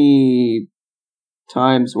had any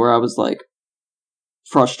times where I was like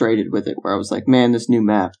frustrated with it, where I was like, man, this new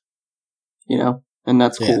map, you know, and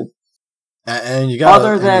that's cool. And you got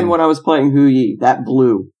other than when I was playing Hu Yi, that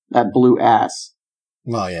blue ass.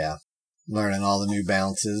 Well, yeah, learning all the new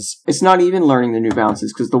bounces. It's not even learning the new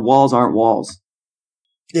bounces because the walls aren't walls.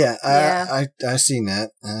 Yeah, I seen that.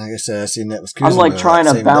 Like I said, I seen that with Kuzma. I'm like trying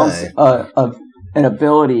to bounce an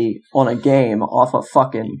ability on a game off a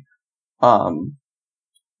fucking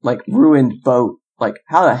like ruined boat. Like,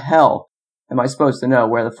 how the hell am I supposed to know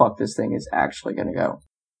where the fuck this thing is actually going to go?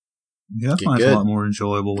 Yeah, I find it a lot more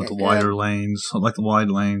enjoyable with the wider lanes. I like the wide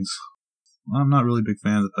lanes. I'm not really a big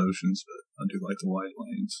fan of the potions, but I do like the wide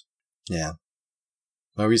lanes. Yeah.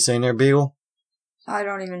 What were you saying there, Beagle? I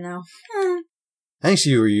don't even know. I think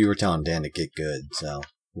you were telling Dan to get good, so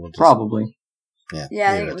we'll just, probably. Yeah,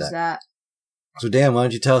 I think it was that. So Dan, why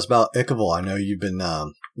don't you tell us about Ichabal? I know you've been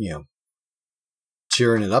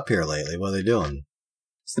cheering it up here lately. What are they doing?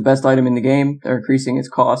 It's the best item in the game. They're increasing its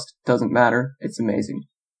cost. Doesn't matter. It's amazing.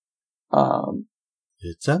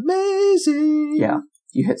 It's amazing. Yeah,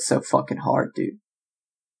 you hit so fucking hard, dude.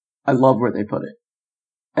 I love where they put it.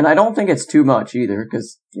 And I don't think it's too much either,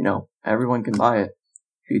 because, you know, everyone can buy it.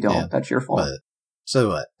 If you don't, that's your fault. But, so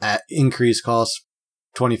what? At increased cost,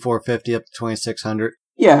 $24.50 up to $2,600.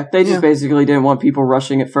 Yeah, they just basically didn't want people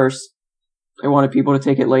rushing it first. They wanted people to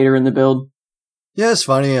take it later in the build. Yeah, it's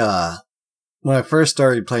funny. When I first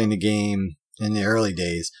started playing the game in the early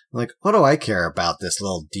days, I'm like, what do I care about this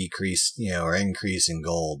little decrease, or increase in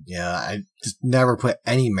gold? I just never put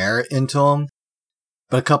any merit into them.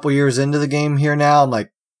 But a couple years into the game here now, I'm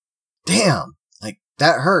like, damn, like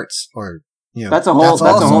that hurts. Or, that's a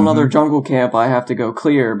whole nother jungle camp I have to go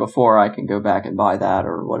clear before I can go back and buy that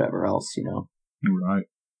or whatever else, Right.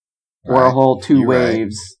 Or a whole 2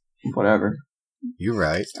 waves, whatever. You're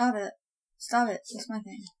right. Stop it. That's my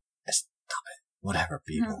thing. Stop it. Whatever,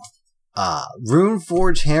 people.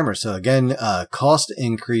 Runeforge Hammer. So again, cost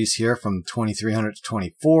increase here from 2,300 to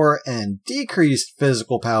 24 and decreased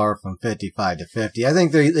physical power from 55 to 50. I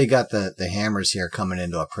think they got the hammers here coming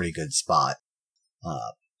into a pretty good spot.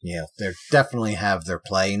 They definitely have their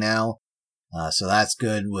play now. So that's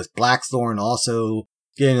good. With Blackthorn also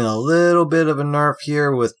getting a little bit of a nerf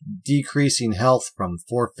here with decreasing health from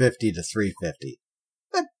 450 to 350.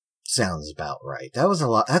 That sounds about right. That's a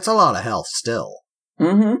lot of health still.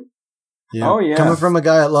 Mm-hmm. Coming from a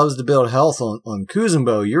guy that loves to build health on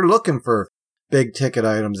Kuzumbo, you're looking for big ticket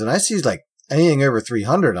items, and I see like anything over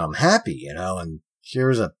 300, I'm happy, and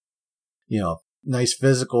here's a, nice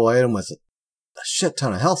physical item with a shit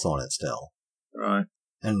ton of health on it still. Right.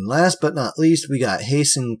 And last but not least, we got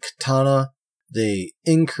Hasten Katana. They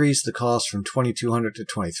increased the cost from 2,200 to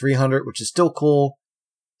 2,300, which is still cool.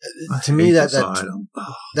 To me, that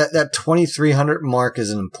 2,300 mark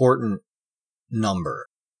is an important number.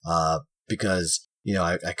 Because,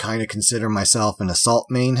 I kind of consider myself an assault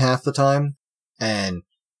main half the time. And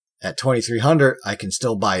at 2,300, I can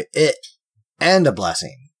still buy it and a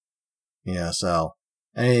blessing. So,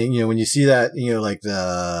 and, when you see that, like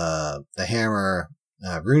the hammer,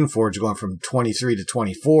 Runeforge going from 23 to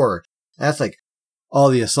 24, That's like all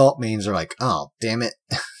the assault mains are like, oh, damn it.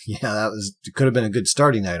 It could have been a good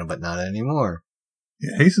starting item, but not anymore.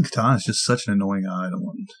 Yeah, Hasten Katana is just such an annoying item.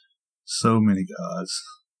 So many gods.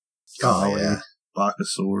 Oh, yeah.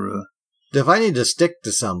 Bakasura. If I need to stick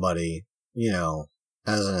to somebody,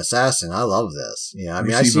 as an assassin, I love this.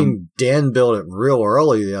 I seen Dan build it real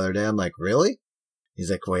early the other day. I'm like, really? He's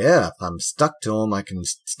like, well, yeah, if I'm stuck to him, I can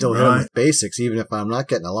still hit him with basics, even if I'm not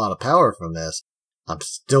getting a lot of power from this. I'm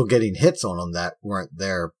still getting hits on them that weren't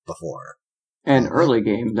there before. And early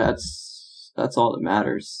game, that's all that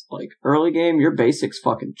matters. Like, early game, your basics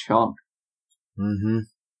fucking chunk. Mm-hmm.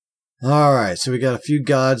 Alright, so we got a few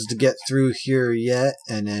gods to get through here yet,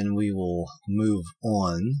 and then we will move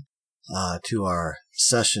on to our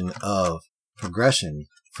session of progression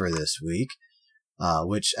for this week.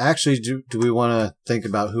 Which actually, do we want to think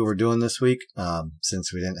about who we're doing this week?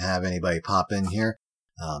 Since we didn't have anybody pop in here.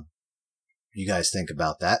 You guys think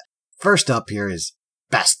about that. First up here is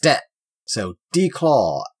Bastet. So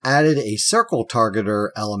Declaw added a circle targeter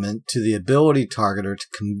element to the ability targeter to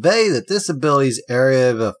convey that this ability's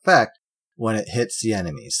area of effect when it hits the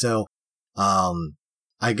enemy. So,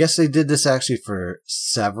 I guess they did this actually for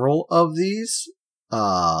several of these.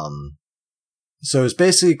 So it's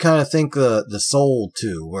basically kind of think the Soul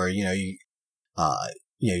too, where you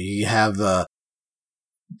have the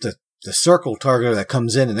circle targeter that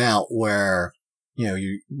comes in and out where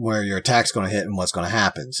where your attack's going to hit and what's going to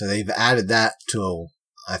happen. So they've added that to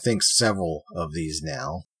I think several of these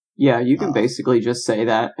now. Yeah, you can basically just say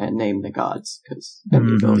that and name the gods because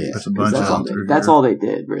that's all they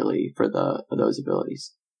did really for those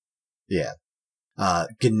abilities. Yeah,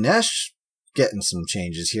 Ganesh getting some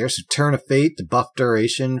changes here. So Turn of Fate, the buff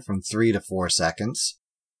duration from 3 to 4 seconds.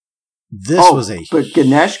 But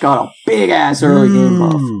Ganesh got a big ass early game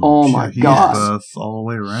buff. Oh my god. Buff all the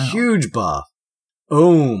way around. Huge buff.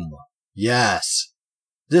 Yes.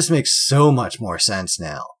 This makes so much more sense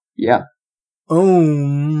now. Yeah.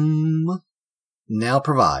 Now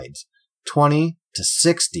provides 20 to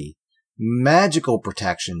 60 magical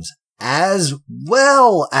protections as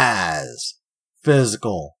well as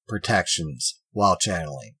physical protections while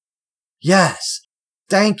channeling. Yes.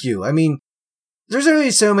 Thank you. I mean, there's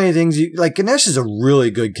only so many things Ganesh is a really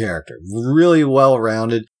good character, really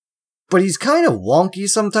well-rounded, but he's kind of wonky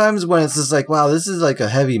sometimes when it's just like, wow, this is like a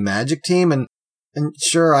heavy magic team, and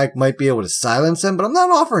sure, I might be able to silence him, but I'm not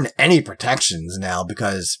offering any protections now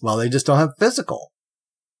because, well, they just don't have physical.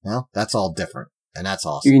 Well, that's all different, and that's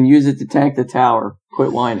awesome. You can use it to tank the tower.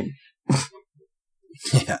 Quit whining.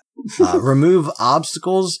 Yeah. Remove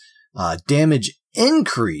obstacles, damage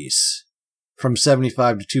increase from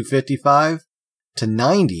 75 to 255 to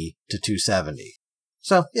 90 to 270.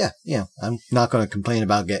 So, yeah, I'm not going to complain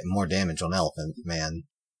about getting more damage on Elephant Man.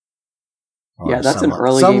 Yeah, that's an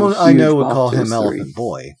early someone game I know would buff call to him 3. Elephant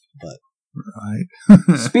Boy, but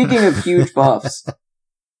right. Speaking of huge buffs,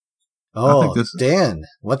 Dan,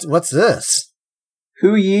 what's this?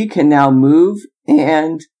 Hu Yi can now move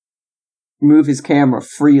his camera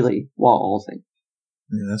freely while ulting.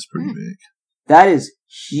 Yeah, that's pretty big. That is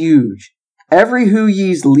huge. Every Hu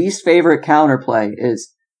Yi's least favorite counterplay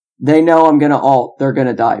is they know I'm gonna ult, they're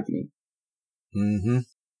gonna dive me. Mm-hmm.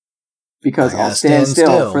 Because I'll stand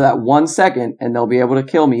still for that 1 second and they'll be able to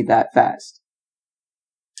kill me that fast.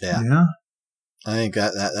 Yeah. I think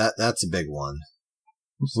that's a big one.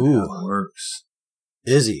 We'll see how it works.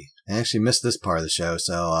 Izzy. I actually missed this part of the show,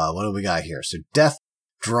 so what do we got here? So Death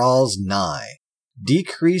Draws Nigh.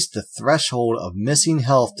 Decrease the threshold of missing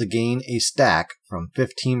health to gain a stack from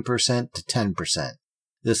 15% to 10%.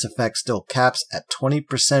 This effect still caps at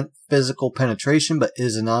 20% physical penetration, but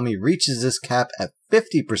Izanami reaches this cap at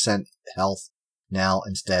 50% health now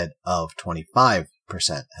instead of 25%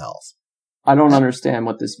 health. I don't understand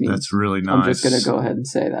what this means. That's really nice. I'm just going to go ahead and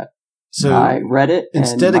say that. So I read it,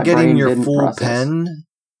 instead of getting your full process. pen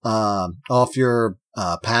off your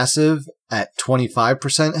passive at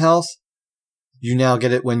 25% health, you now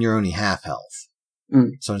get it when you're only half health.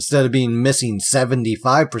 So instead of being missing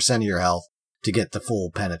 75% of your health to get the full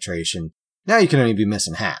penetration, now you can only be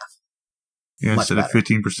missing half. Yeah, instead of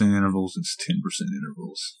 15% intervals, it's 10%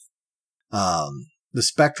 intervals. The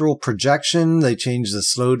spectral projection, they changed the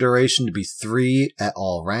slow duration to be 3 at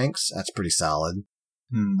all ranks. That's pretty solid.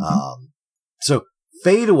 Mm-hmm. So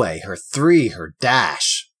Fade Away, her 3, her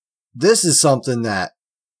dash. This is something that,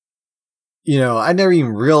 I never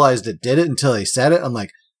even realized it did it until they said it. I'm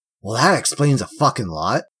like, well, that explains a fucking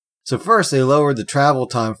lot. So first, they lowered the travel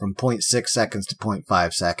time from 0.6 seconds to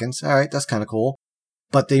 0.5 seconds. All right, that's kind of cool.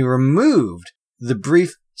 But they removed the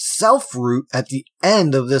brief self-root at the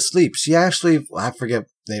end of this leap. She actually, I forget,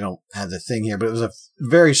 they don't have the thing here, but it was a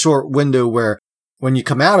very short window where when you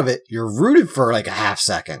come out of it, you're rooted for like a half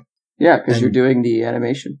second. Yeah, because you're doing the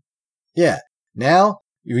animation. Yeah. Now,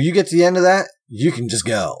 when you get to the end of that, you can just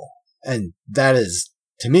go. And that is,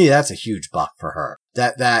 to me, that's a huge buff for her.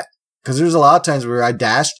 Because there's a lot of times where I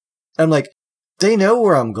dashed, and I'm like, they know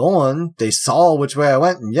where I'm going. They saw which way I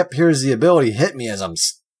went, and yep, here's the ability. Hit me as I'm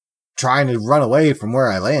trying to run away from where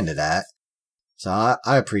I landed at. So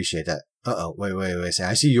I appreciate that. Uh-oh, wait.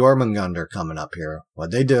 I see Jormungandr coming up here.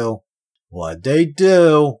 What'd they do?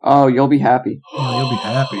 Oh, you'll be happy. Oh, you'll be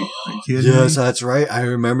happy. Are you kidding Yes, me? that's right. I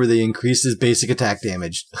remember they increased his basic attack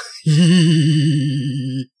damage.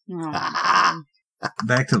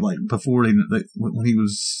 Back to like before when he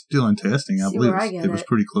was still in testing, I believe it was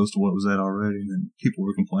pretty close to what was at already. And then people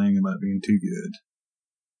were complaining about being too good.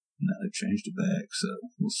 Now they've changed it back, so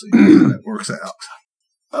we'll see how that works out.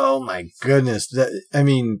 Oh my goodness.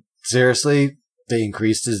 Seriously, they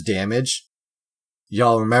increased his damage.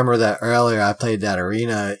 Y'all remember that earlier I played that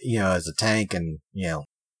arena, as a tank and,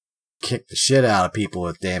 kicked the shit out of people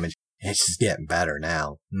with damage. It's just getting better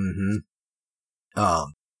now.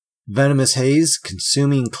 Venomous Haze,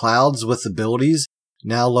 consuming clouds with abilities,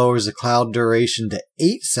 now lowers the cloud duration to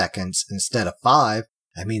 8 seconds instead of 5.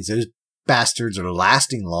 That means those bastards are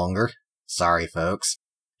lasting longer. Sorry, folks.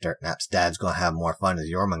 Dirtnap's dad's gonna have more fun as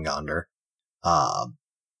Jormungandr.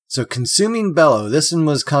 So Consuming Bellow, this one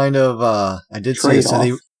was kind of, I did say,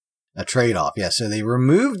 a trade-off. Yeah, so they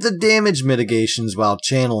removed the damage mitigations while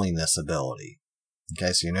channeling this ability.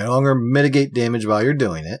 Okay, so you no longer mitigate damage while you're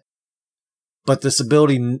doing it. But this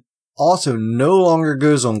ability also no longer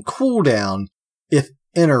goes on cooldown if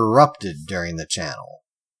interrupted during the channel.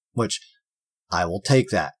 Which, I will take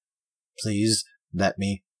that. Please let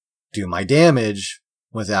me do my damage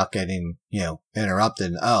without getting,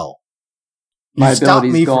 interrupted. Oh. My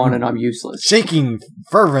ability's gone and I'm useless. Shaking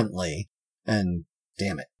fervently. And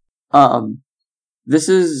damn it. This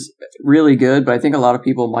is really good, but I think a lot of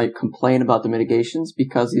people might complain about the mitigations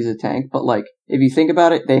because he's a tank. But if you think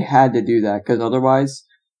about it, they had to do that because otherwise,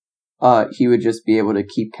 he would just be able to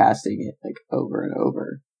keep casting it over and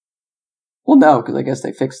over. Well, no, because I guess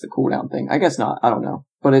they fixed the cooldown thing. I guess not. I don't know,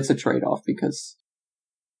 but it's a trade-off because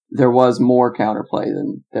there was more counterplay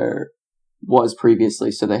than there was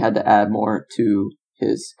previously, so they had to add more to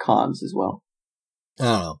his cons as well. I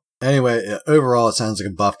don't know. Anyway, overall, it sounds like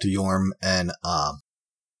a buff to Yorm, and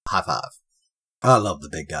high five. I love the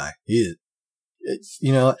big guy.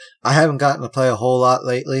 I haven't gotten to play a whole lot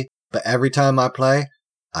lately, but every time I played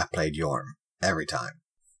Yorm. Every time.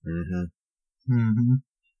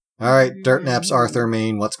 All right, Dirtnap's Arthur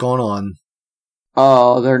main. What's going on?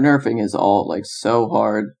 Oh, their nerfing is all so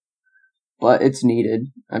hard. But it's needed.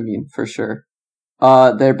 I mean, for sure.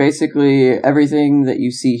 They're basically, everything that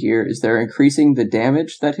you see here is they're increasing the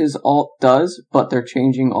damage that his ult does, but they're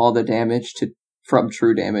changing all the damage from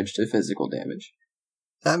true damage to physical damage.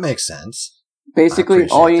 That makes sense. Basically,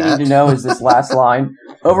 all you need to know is this last line.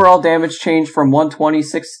 Overall damage changed from 120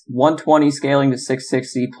 scaling to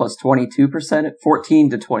 660 plus 22% at 14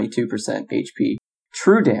 to 22% HP.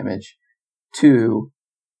 True damage to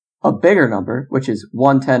a bigger number, which is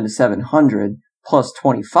 110 to 700, plus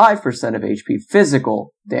 25% of HP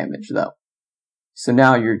physical damage, though. So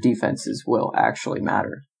now your defenses will actually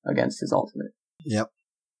matter against his ultimate. Yep.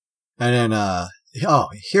 And then,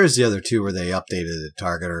 here's the other two where they updated the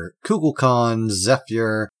targeter. Kukulkan,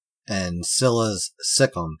 Zephyr, and Scylla's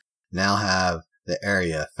Sikkim now have the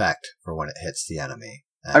area effect for when it hits the enemy.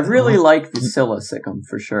 I really like the Scylla Sikkim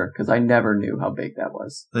for sure, because I never knew how big that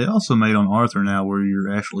was. They also made on Arthur now where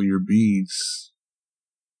your beads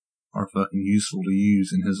are fucking useful to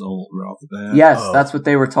use in his ult right off the bat. Yes, that's what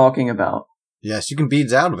they were talking about. Yes, you can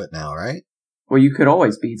beads out of it now, right? Well, you could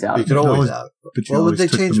always beads out. You could always out. What would they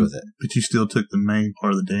change with it? But you still took the main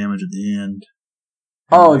part of the damage at the end.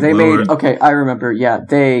 Oh, they made... Okay, I remember. Yeah,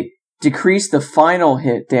 they decreased the final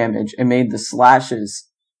hit damage and made the slashes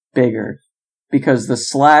bigger. Because the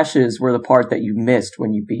slashes were the part that you missed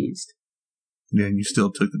when you beadsed. Yeah, and you still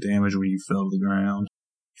took the damage when you fell to the ground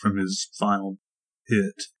from his final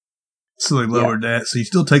hit. So they lowered that. So you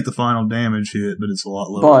still take the final damage hit, but it's a lot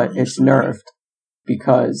lower. But it's nerfed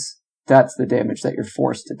because that's the damage that you're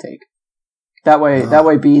forced to take. That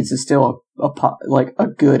way beads is still a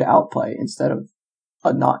good outplay instead of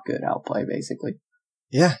a not good outplay, basically.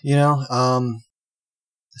 Yeah,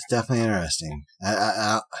 it's definitely interesting.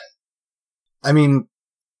 I mean,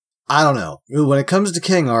 I don't know. When it comes to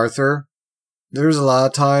King Arthur, there's a lot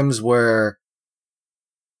of times where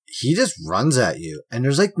he just runs at you, and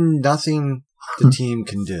there's nothing the team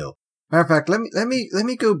can do. Matter of fact, let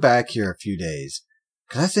me go back here a few days.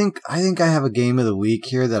 Cause I think I have a game of the week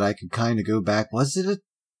here that I could kind of go back. Was it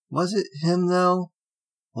him though?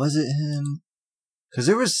 Was it him? Cause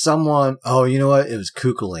there was someone, oh, you know what? It was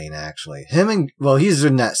Cuchulainn actually. He's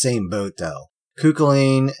in that same boat though.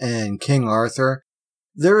 Cuchulainn and King Arthur.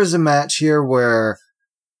 There was a match here where,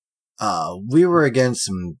 we were against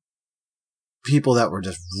some people that were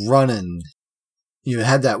just running. You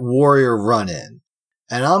had that warrior run in.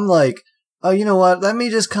 And I'm like, oh, you know what? Let me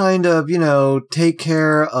just kind of, take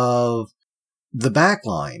care of the back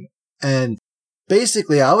line. And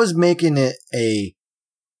basically, I was making it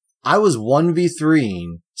I was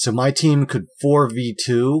 1v3ing, so my team could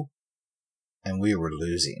 4v2, and we were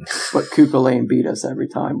losing. But Cuchulainn beat us every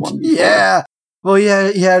time. 1v4. Yeah! Well,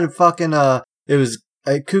 yeah, he had fucking, it was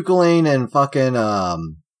Cuchulainn and fucking,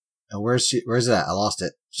 where's that? I lost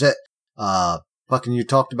it. Shit. Fucking you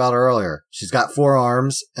talked about her earlier. She's got 4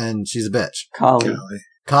 arms and she's a bitch.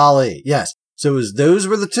 Kali. Yes. So those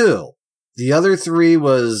were the 2. The other 3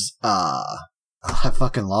 was, I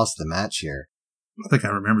fucking lost the match here. I think I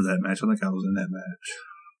remember that match. I think I was in that match.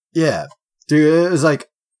 Yeah. Dude, it was like,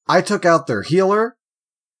 I took out their healer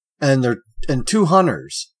and 2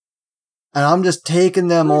 hunters. And I'm just taking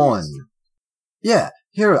them on. Yeah.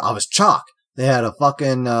 Here, I was chalk. They had a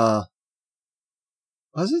fucking, was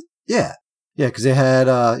it? Yeah. Yeah, because they had,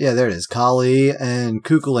 there it is. Kali and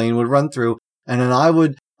Cuchulainn would run through, and then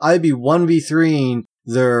I'd be 1v3ing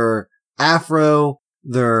their Afro,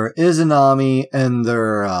 their Izanami, and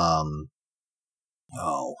their,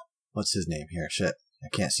 what's his name here? Shit. I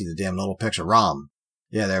can't see the damn little picture. Ram.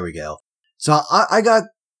 Yeah, there we go. So I got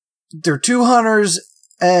their 2 hunters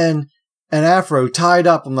and an Afro tied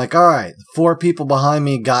up. I'm like, all right, 4 people behind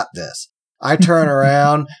me got this. I turn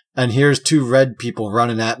around and here's 2 red people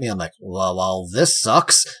running at me. I'm like, well, this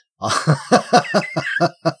sucks.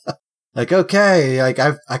 Like, okay, like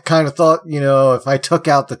I kind of thought, if I took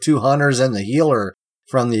out the 2 hunters and the healer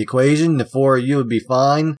from the equation, the 4 of you would be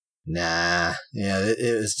fine. Nah, yeah,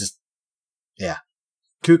 it was just, yeah.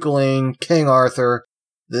 Cuchulainn, King Arthur,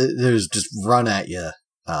 there's just run at you,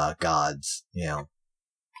 gods,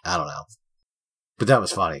 I don't know. But that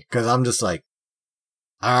was funny, because I'm just like,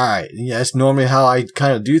 alright, yeah, that's normally how I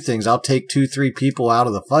kind of do things. I'll take 2-3 people out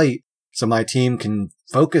of the fight so my team can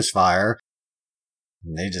focus fire.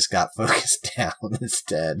 And they just got focused down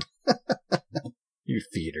instead. You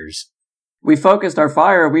feeders. We focused our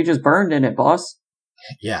fire, we just burned in it, boss.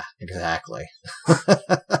 Yeah, exactly.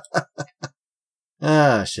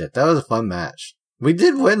 Ah, shit, that was a fun match. We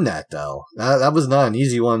did win that, though. That was not an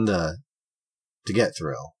easy one to get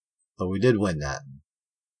through. But we did win that.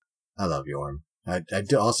 I love Yorm. I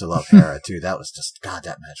do also love Hera, too. That was just, God,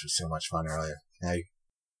 that match was so much fun earlier. Now you're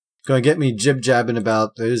going to get me jib-jabbing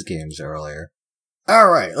about those games earlier. All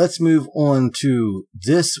right, let's move on to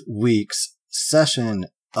this week's session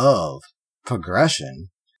of progression.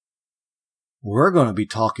 We're going to be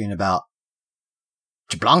talking about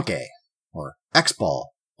Xbalanque, or Xball,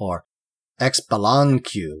 or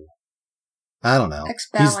Xbalanque. I don't know.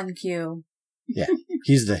 Xbalanque. Yeah,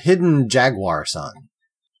 he's the hidden jaguar son.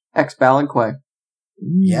 Xbalanque.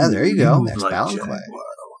 Yeah, there you go. Xbalanque.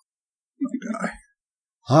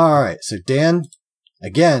 All right, so Dan,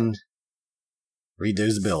 again, read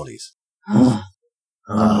those abilities.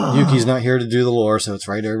 Yuki's not here to do the lore, so it's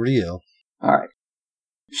right over to you. All right.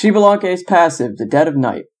 Xbalanque's passive, the Dead of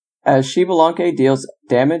Night. As Xbalanque deals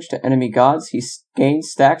damage to enemy gods, he gains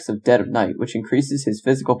stacks of Dead of Night, which increases his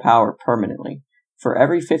physical power permanently. For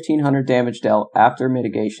every 1,500 damage dealt after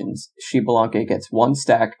mitigations, Xbalanque gets 1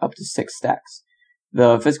 stack up to 6 stacks.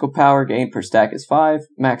 The physical power gained per stack is 5,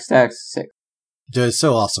 max stacks 6. Dude, it's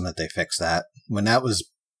so awesome that they fixed that. When that was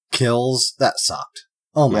kills, that sucked.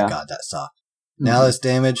 Oh my god, that sucked. Now this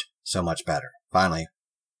damage, so much better. Finally.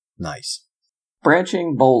 Nice.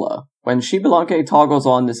 Branching Bola. When Xbalanque toggles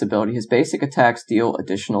on this ability, his basic attacks deal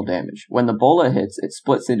additional damage. When the Bola hits, it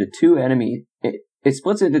splits into 2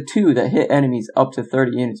 that hit enemies up to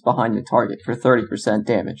 30 units behind the target for 30%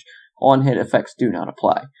 damage. On-hit effects do not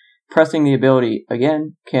apply. Pressing the ability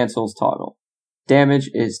again cancels toggle. Damage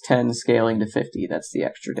is 10 scaling to 50. That's the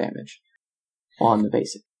extra damage on the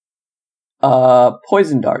basic.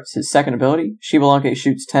 Poison Darts, his second ability. Xbalanque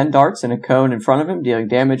shoots 10 darts in a cone in front of him, dealing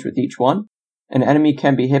damage with each one. An enemy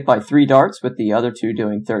can be hit by 3 darts, with the other 2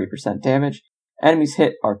 doing 30% damage. Enemies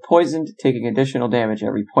hit are poisoned, taking additional damage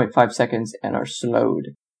every 0.5 seconds, and are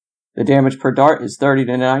slowed. The damage per dart is 30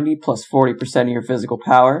 to 90, plus 40% of your physical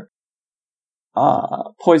power.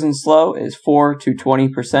 Poison slow is 4 to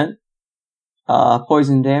 20%.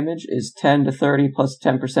 Poison damage is 10 to 30, plus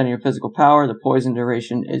 10% of your physical power. The poison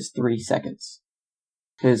duration is 3 seconds.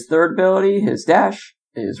 His third ability, his dash,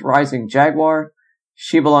 is Rising Jaguar.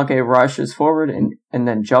 Xbalanque rushes forward and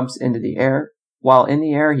then jumps into the air. While in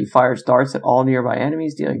the air, he fires darts at all nearby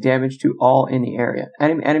enemies, dealing damage to all in the area.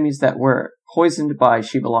 Enemies that were poisoned by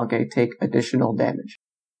Xbalanque take additional damage.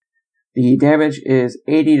 The damage is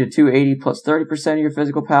 80 to 280 plus 30% of your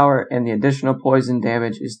physical power, and the additional poison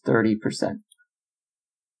damage is 30%.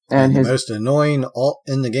 And his most annoying alt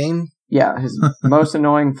in the game? Yeah, his most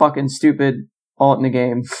annoying fucking stupid alt in the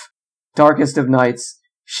game. Darkest of Nights.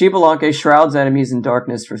 Xbalanque shrouds enemies in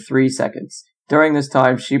darkness for 3 seconds. During this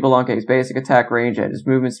time, Xbalanque's basic attack range and his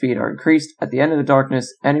movement speed are increased. At the end of the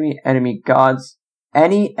darkness, any enemy gods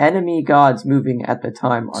moving at the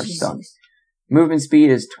time are stunned. Movement speed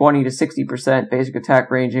is 20 to 60%, basic attack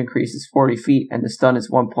range increases 40 feet, and the stun is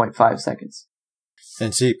 1.5 seconds.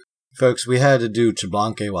 And see, folks, we had to do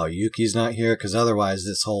Xbalanque while Yuki's not here, because otherwise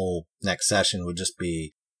this whole next session would just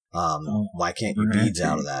be, why can't you beads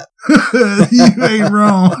out of that? You ain't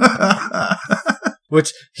wrong.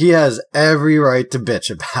 Which he has every right to bitch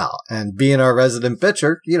about. And being our resident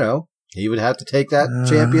bitcher, you know, he would have to take that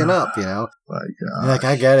champion up, you know. My God. Like,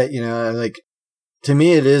 I get it, you know, like, to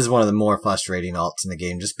me it is one of the more frustrating alts in the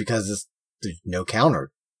game just because there's no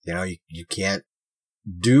counter. You know, you can't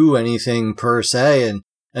do anything per se.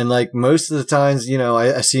 And like most of the times, you know,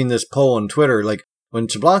 I seen this poll on Twitter, like when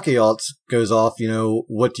Xbalanque alts goes off, you know,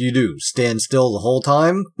 what do you do? Stand still the whole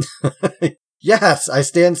time? Yes, I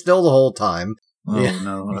stand still the whole time. Oh, yeah.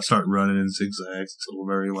 no. I start running in zigzags until the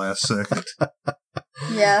very last second.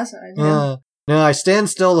 Yeah, that's what I do. No, I stand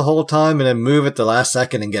still the whole time and then move at the last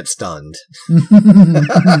second and get stunned. Yeah,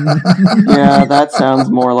 that sounds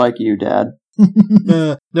more like you, Dad.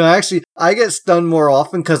 No, actually, I get stunned more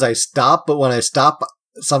often because I stop, but when I stop,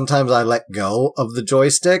 sometimes I let go of the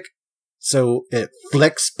joystick, so it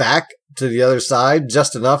flicks back to the other side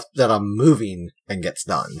just enough that I'm moving and get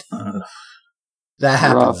stunned. That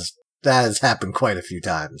happens. Rough. That has happened quite a few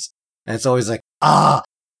times. And it's always like,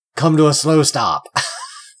 come to a slow stop.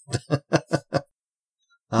 Yeah,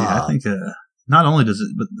 I think not only does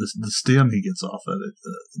it, but the stem he gets off of it,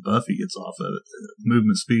 the buff he gets off of it, the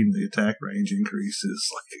movement speed and the attack range increase is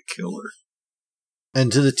like a killer.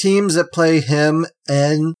 And to the teams that play him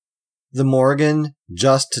and the Morgan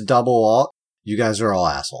just to double alt, you guys are all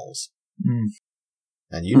assholes. Mm.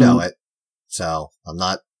 And you know it. So I'm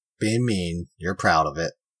not being mean. You're proud of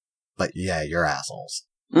it. But yeah, you're assholes.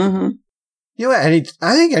 Mm-hmm. You know,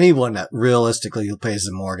 I think anyone that realistically plays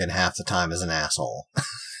the Morgan half the time is an asshole.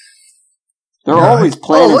 They're always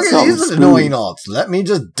planning look at something these spooky. annoying alts. Let me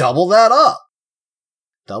just double that up.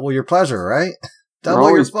 Double your pleasure, right? They're Double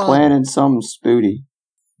your always fun. planning something spooty.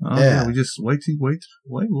 Oh, Yeah. yeah, we just wait,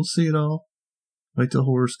 we'll see it all. Wait till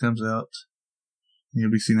Horus comes out. You'll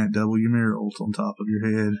be seeing that double Ymir ult on top of your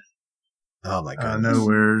head. Oh my Out of goodness.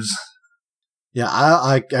 nowheres. Yeah,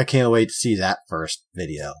 I can't wait to see that first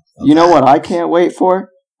video. You know what I can't wait for?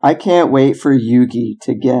 I can't wait for Yugi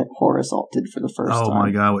to get Horus alted for the first time. Oh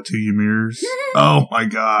my God, with 2 Ymirs? Oh my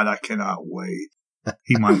God, I cannot wait.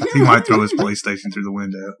 He might throw his PlayStation through the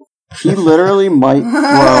window. He literally might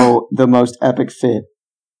throw the most epic fit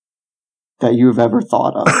that you've ever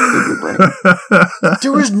thought of in your brain.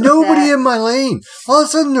 There was nobody in my lane. All of a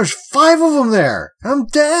sudden, there's 5 of them there. I'm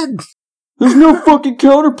dead. There's no fucking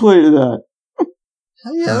counterplay to that.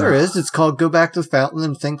 Yeah, there is. It's called go back to the fountain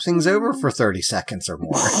and think things over for 30 seconds or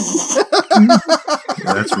more.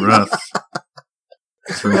 Yeah, that's rough.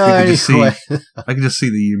 That's rough. Anyway. I can just see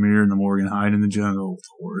the Ymir and the Morgan hiding in the jungle with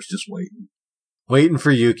Horus just waiting. Waiting for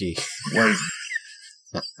Yuki. Waiting.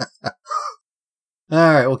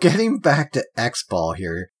 All right, well, getting back to X-Ball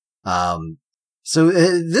here. So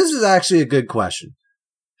this is actually a good question.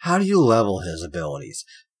 How do you level his abilities?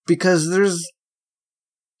 Because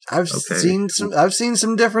I've seen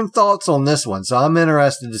some different thoughts on this one, so I'm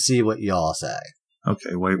interested to see what y'all say.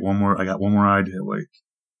 Okay, wait, one more. I got one more idea. Wait.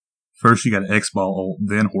 First, you got an X-Ball ult,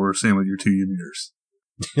 then Horus in with your 2 Ymirs.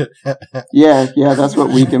 Yeah, that's what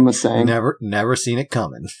Weekend was saying. Never seen it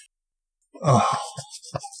coming. Oh.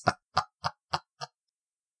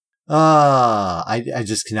 I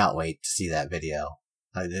just cannot wait to see that video.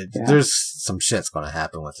 There's some shit's going to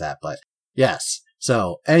happen with that, but yes.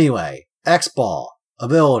 So anyway, X-Ball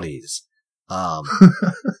abilities. So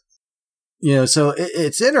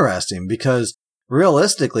it's interesting because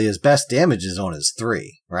realistically his best damage is on his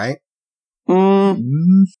 3, right? Debatable.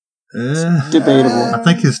 I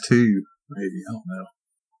think his 2, maybe. I don't know.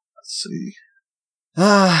 Let's see.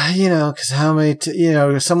 Because how many,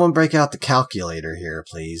 someone break out the calculator here,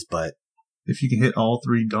 please, but. If you can hit all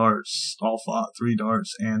 3 darts, 3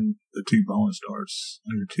 darts, and the 2 bonus darts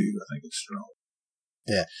on your 2, I think it's strong.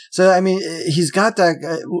 Yeah. So, I mean, he's got that.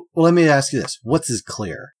 Well, let me ask you this. What's his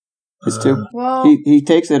clear? His 2. Well, He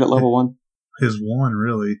takes it at level 1. His 1,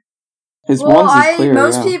 really. His 1's is clear,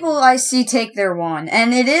 most yeah. people I see take their 1,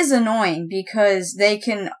 and it is annoying because they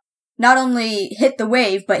can not only hit the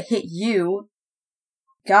wave, but hit you.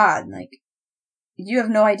 God, like, you have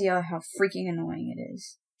no idea how freaking annoying it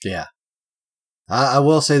is. Yeah. I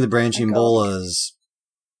will say the branching bola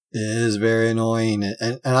is very annoying,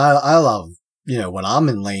 and I love, when I'm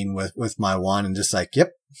in lane with my 1 and just like,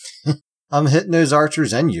 yep, I'm hitting those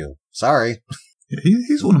archers and you. Sorry. Yeah,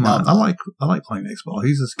 he's one of mine. I like playing X-Ball.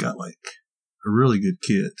 He's just got like a really good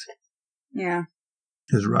kit. Yeah.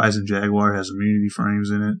 His Rising Jaguar has immunity frames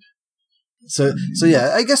in it. So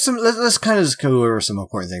yeah, I guess let's kind of just go over some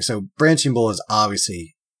important things. So branching bola is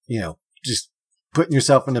obviously, just putting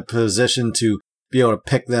yourself in a position to be able to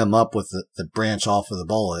pick them up with the branch off of the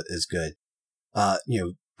bullet is good.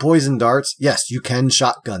 Poison darts, yes, you can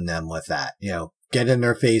shotgun them with that. Get in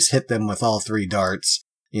their face, hit them with all 3 darts.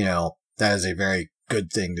 That is a very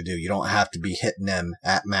good thing to do. You don't have to be hitting them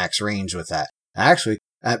at max range with that. Actually,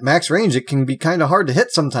 at max range, it can be kind of hard to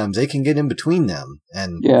hit sometimes. They can get in between them,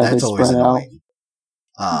 and that's always annoying.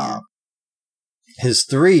 His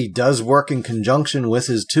 3 does work in conjunction with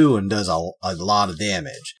his 2 and does a lot of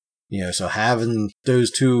damage. So having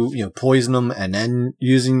those 2, poison them and then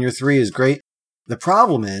using your 3 is great. The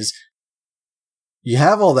problem is, you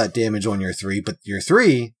have all that damage on your 3, but your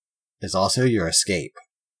 3 is also your escape.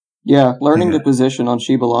 Yeah, learning the position on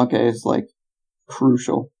Xbalanque is, like,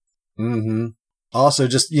 crucial. Mm-hmm. Also,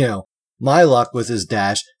 just, my luck with his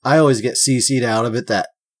dash, I always get CC'd out of it that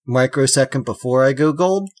microsecond before I go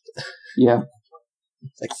gold. Yeah.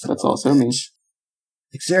 Like, that's also me.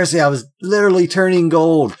 Like, seriously, I was literally turning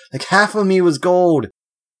gold. Like, half of me was gold.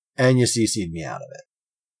 And you CC'd me out of it.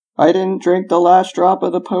 I didn't drink the last drop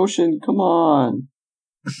of the potion. Come on.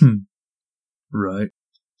 Right.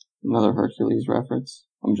 Another Hercules reference.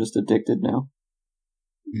 I'm just addicted now.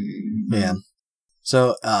 Yeah.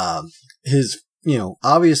 So, his,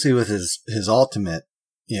 obviously with his ultimate,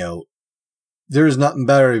 there's nothing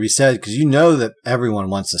better to be said because that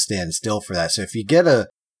everyone wants to stand still for that. So if you get a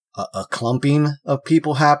clumping of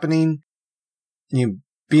people happening,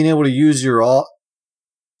 being able to use your ult,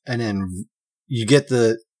 and then you get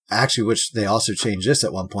which they also changed this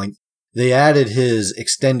at one point, they added his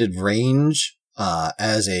extended range,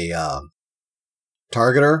 as a,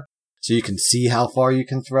 targeter, so you can see how far you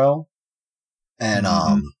can throw. And,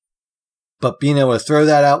 but being able to throw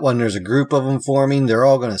that out when there's a group of them forming, they're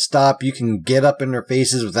all going to stop. You can get up in their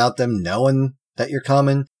faces without them knowing that you're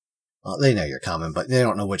coming. Well, they know you're coming, but they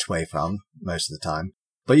don't know which way from most of the time.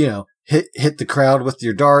 But, hit the crowd with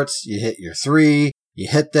your darts. You hit your 3, you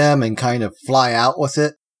hit them and kind of fly out with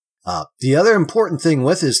it. The other important thing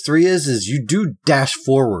with his 3 is you do dash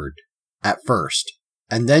forward at first.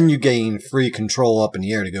 And then you gain free control up in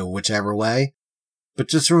the air to go whichever way. But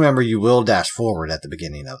just remember, you will dash forward at the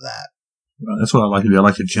beginning of that. Well, that's what I like to do. I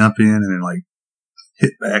like to jump in and then, like,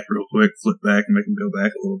 hit back real quick, flip back, and make them go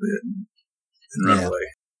back a little bit and run away.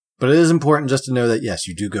 But it is important just to know that, yes,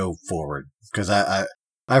 you do go forward. Because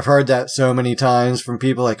I've heard that so many times from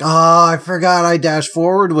people like, oh, I forgot I dashed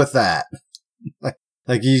forward with that.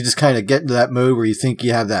 Like you just kind of get into that mode where you think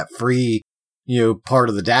you have that free, part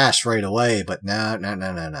of the dash right away, but no.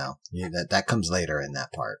 That comes later in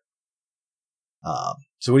that part.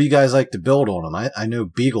 So what do you guys like to build on them? I know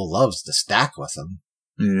Beagle loves to stack with them.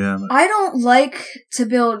 Yeah. I don't like to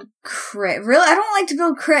build crit. Really, I don't like to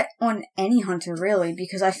build crit on any hunter, really,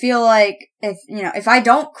 because I feel like if I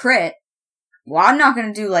don't crit, well, I'm not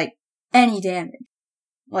going to do, like, any damage.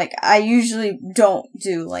 Like, I usually don't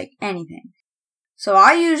do, like, anything. So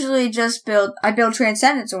I usually just build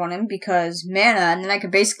Transcendence on him because mana, and then I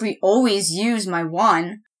can basically always use my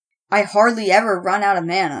 1. I hardly ever run out of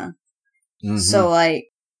mana. Mm-hmm. So, like,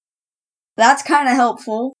 that's kind of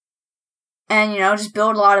helpful. And, just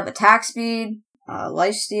build a lot of attack speed,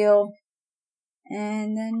 lifesteal,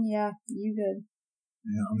 and then, yeah, you good.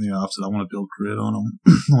 Yeah, I'm the opposite. I want to build crit on them.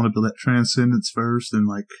 I want to build that Transcendence first, and,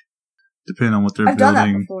 like, depending on what they're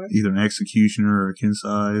building, either an Executioner or a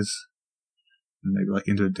Kinsize. And maybe like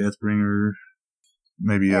into a Deathbringer.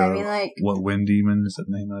 Maybe Wind Demon is that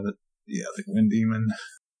the name of it? Yeah, I think Wind Demon.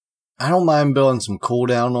 I don't mind building some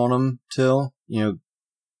cooldown on them too.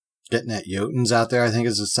 Getting that Jotuns out there I think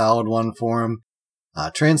is a solid one for him.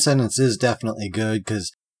 Transcendence is definitely good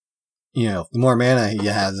because, the more mana you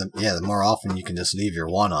have, the more often you can just leave your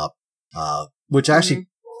 1 up. Which actually,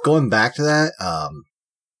 going back to that,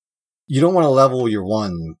 you don't want to level your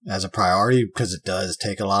 1 as a priority because it does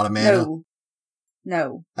take a lot of mana. No.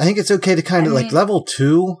 No. I think it's okay to kind of I like mean- level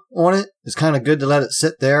 2 on it. It's kind of good to let it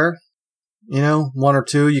sit there. 1 or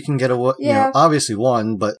 2, you can get Yeah. obviously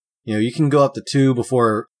 1, but, you can go up to 2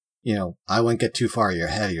 before, I wouldn't get too far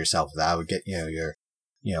ahead of yourself. I would get, your,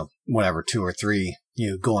 whatever, 2 or 3,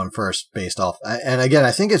 going first based off. And again,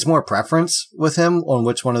 I think it's more preference with him on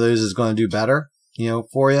which one of those is going to do better,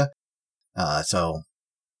 for you. So,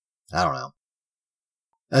 I don't know.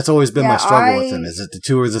 That's always been my struggle with him. Is it the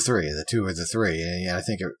 2 or the 3? The 2 or the 3? And I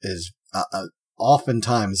think it is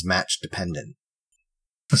oftentimes match dependent.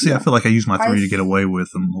 See, I feel like I use my 3 to get away with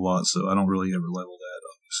them a lot, so I don't really ever level that.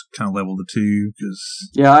 I just kind of level the 2 because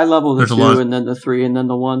Yeah, I level the There's a 2 lot- and then the 3 and then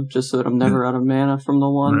the 1, just so that I'm never out of mana from the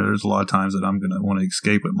 1. there's a lot of times that I'm going to want to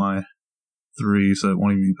escape with my 3, so it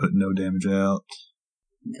won't even be putting no damage out.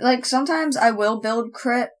 Like, sometimes I will build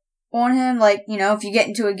crit on him. Like, if you get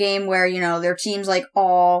into a game where, their team's, like,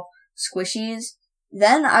 all squishies,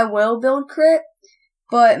 then I will build crit.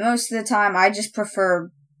 But most of the time, I just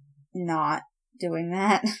prefer not doing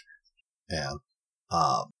that. Yeah.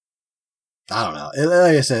 I don't know.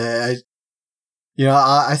 Like I said,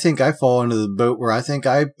 I think I fall into the boat where I think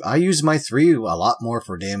I use my 3 a lot more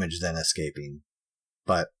for damage than escaping.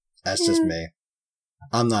 But that's just me.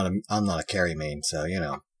 I'm not a carry main, so,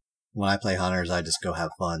 when I play hunters, I just go have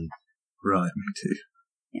fun. Right, me too.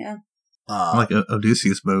 Yeah. I like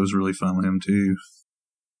Odysseus bow is really fun with him too.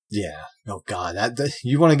 Yeah. Oh God, that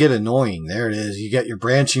you want to get annoying. There it is. You got your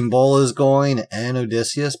branching bolas going and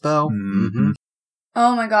Odysseus bow. Mm-hmm.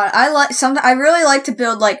 Oh my god, I really like to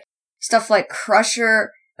build, like, stuff like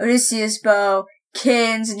Crusher, Odysseus bow,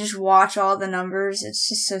 Kins, and just watch all the numbers. It's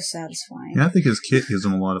just so satisfying. Yeah, I think his kit gives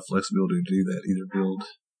him a lot of flexibility to do that. Either build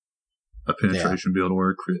a penetration build or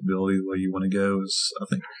a crit build. Either way you want to go is, I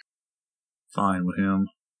think, fine with him.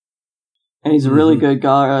 And he's a really good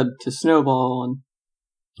guy to snowball on.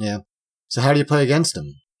 Yeah. So how do you play against him?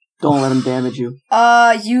 Don't let him damage you.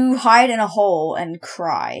 You hide in a hole and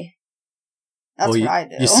cry. That's what I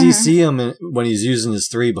do. You CC him when he's using his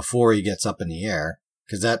 3 before he gets up in the air,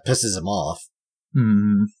 because that pisses him off.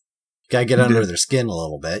 Hmm. Gotta get under their skin a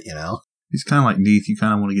little bit, He's kind of like Neath. You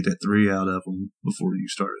kind of want to get that 3 out of him before you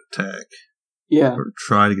start an attack. Yeah. Or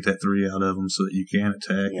try to get that 3 out of him so that you can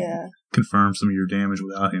attack and confirm some of your damage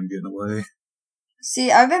without him getting away.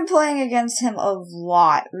 See, I've been playing against him a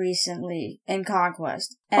lot recently in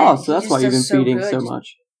Conquest. Oh, so that's why you've been feeding so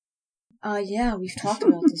much. Yeah, we've talked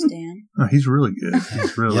about this, Dan. Oh, he's really good.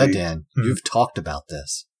 He's really Yeah, Dan, you've talked about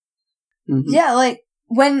this. Mm-hmm. Yeah, like,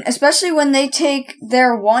 especially when they take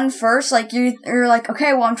their 1 first, like, you're like,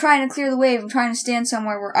 okay, well, I'm trying to clear the wave. I'm trying to stand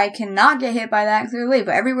somewhere where I cannot get hit by that and clear the wave.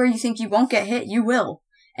 But everywhere you think you won't get hit, you will.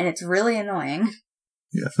 And it's really annoying.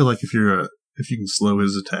 Yeah, I feel like if you can slow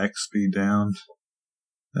his attack speed down,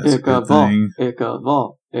 that's a good thing.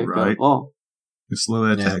 Right. You slow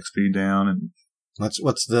that attack speed down and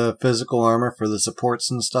What's the physical armor for the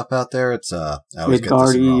supports and stuff out there? It's I always get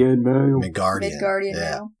this wrong. Midgardian. Midgardian.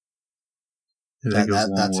 Yeah. Male. that goes a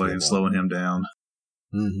long that's a way good in one. slowing him down.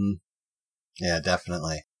 Mm-hmm. Yeah,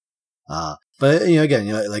 definitely. But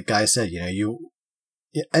again, like Guy said,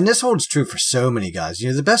 and this holds true for so many guys.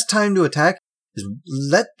 The best time to attack is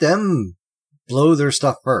let them blow their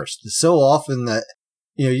stuff first. It's so often that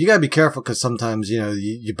you gotta be careful because sometimes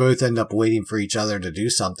you both end up waiting for each other to do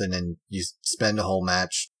something, and you spend a whole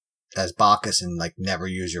match as Bacchus and like never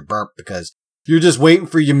use your burp because you're just waiting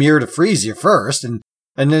for Ymir to freeze you first, and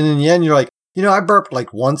then in the end you're like, I burped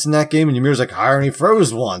like once in that game, and Ymir's like, I only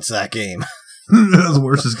froze once that game. The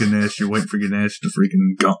worst is Ganesh. You're waiting for Ganesh to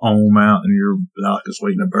freaking go home out, and you're out just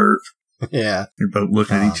waiting to burp. Yeah. You're both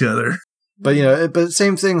looking at each other. But but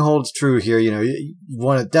same thing holds true here. You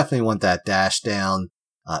definitely want that dash down.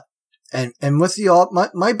 And with the alt,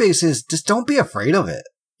 my base is just don't be afraid of it.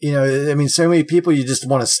 So many people, you just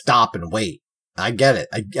want to stop and wait. I get it.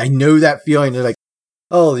 I know that feeling. They're like,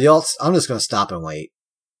 oh, the alts, I'm just going to stop and wait.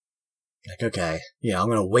 Like, okay, I'm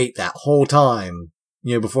going to wait that whole time,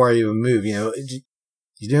 before I even move. You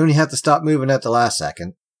only have to stop moving at the last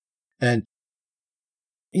second. And,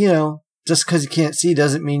 just because you can't see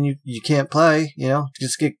doesn't mean you can't play,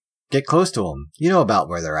 just get close to them. You know about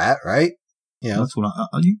where they're at, right? That's what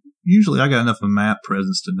usually I got enough of a map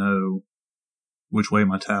presence to know which way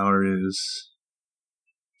my tower is.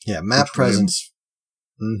 Yeah, map presence.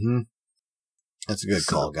 Mm-hmm. That's a good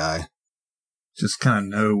call, Guy. Just kind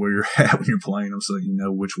of know where you're at when you're playing them so you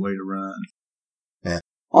know which way to run. Yeah.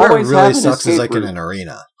 Where Always it really have an sucks is escape like in route. an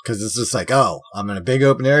arena. Because it's just like, oh, I'm in a big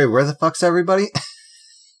open area. Where the fuck's everybody?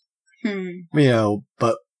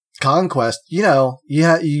 But Conquest, you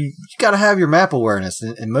got to have your map awareness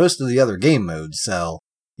in most of the other game modes. So,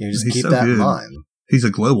 just He's keep so that in good. mind. he's a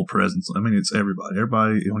global presence. I mean, it's everybody.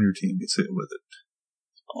 Everybody on your team gets hit with it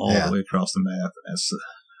all the way across the map.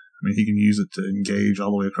 And he can use it to engage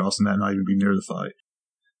all the way across the map, not even be near the fight.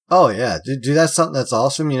 Oh, yeah. Dude, that's something that's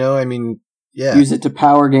awesome, yeah. Use it to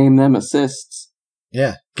power game them assists.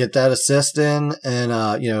 Yeah, get that assist in, and,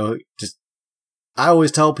 I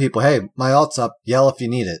always tell people, hey, my ult's up, yell if you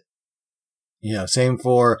need it. Same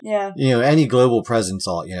for, any global presence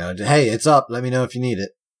ult, hey, it's up, let me know if you need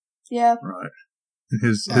it. Yeah. Right.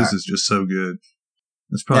 His is just so good.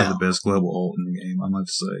 It's probably the best global ult in the game, I might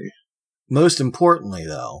say. Most importantly,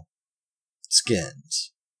 though,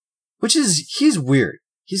 skins. He's weird.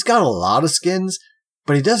 He's got a lot of skins,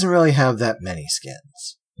 but he doesn't really have that many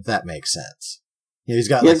skins, if that makes sense. He's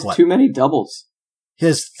got he has too many doubles. He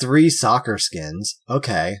has 3 soccer skins.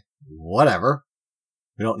 Okay, whatever.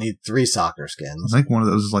 We don't need 3 soccer skins. I think one of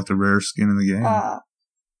those is like the rare skin in the game.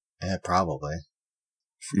 Yeah, probably.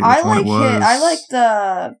 I like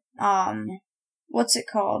the what's it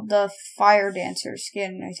called? The Fire Dancer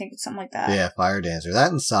skin. I think it's something like that. Yeah, Fire Dancer.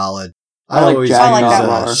 That and Solid. I always use that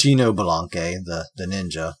Xbalanque, the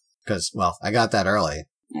ninja, because, I got that early.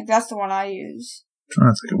 Like, that's the one I use. I'm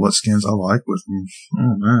trying to think of what skins I like with them.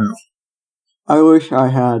 Oh, man. I wish I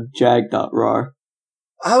had Jag.Raw.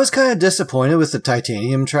 I was kind of disappointed with the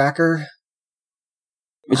titanium tracker.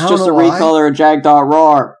 It's just a recolor of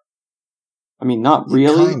Jag.Raw. I mean, not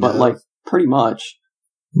really, but pretty much.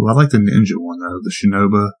 Well, I like the ninja one, though, the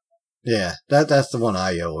Shinoba. Yeah, that's the one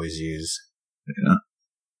I always use. Yeah.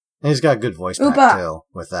 And he's got good voice back, too,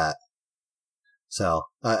 with that. So,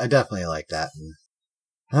 I definitely like that.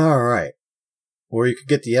 Alright. Or you could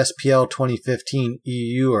get the SPL 2015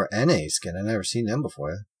 EU or NA skin. I've never seen them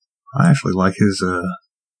before. I actually like his,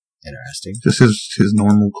 interesting. Just his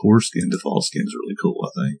normal core skin, default skin is really cool,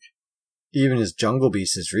 I think. Even his Jungle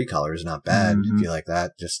Beast's recolor is not bad. If you like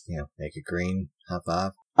that, just, make it green. High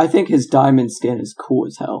five. I think his diamond skin is cool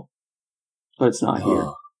as hell. But it's not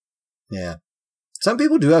here. Yeah. Some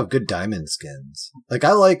people do have good diamond skins. Like,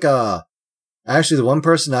 I like, actually, the one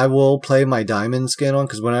person I will play my diamond skin on,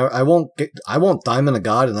 because when I won't diamond a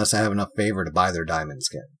god unless I have enough favor to buy their diamond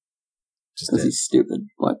skin. Because he's stupid.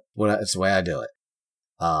 What? It's the way I do it.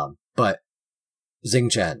 But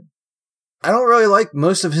Xing Chen, I don't really like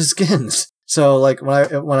most of his skins. So, like,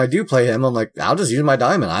 when I do play him, I'm like, I'll just use my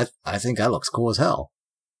diamond. I think that looks cool as hell.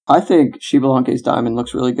 I think Xbalanque's diamond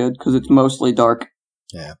looks really good because it's mostly dark.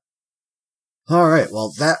 Yeah. All right.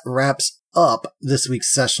 Well, that wraps up this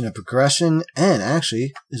week's session of progression, and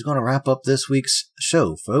actually is going to wrap up this week's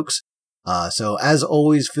show, folks. So as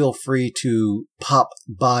always, feel free to pop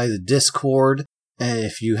by the Discord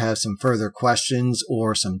if you have some further questions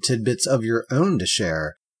or some tidbits of your own to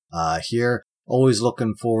share. Here, always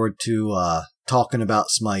looking forward to talking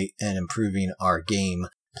about Smite and improving our game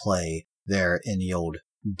play there in the old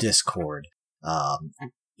Discord.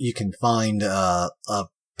 You can find a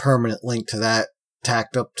permanent link to that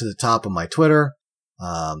tacked up to the top of my Twitter,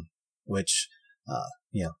 which,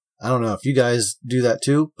 I don't know if you guys do that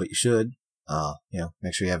too, but you should.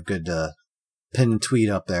 Make sure you have good pinned tweet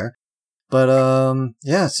up there. But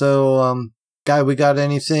Guy, we got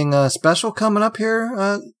anything special coming up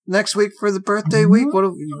here next week for the birthday week? What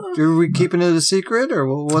are we keeping it a secret, or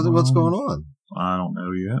what's going on? I don't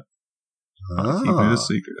know yet. Keeping it a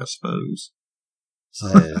secret, I suppose. So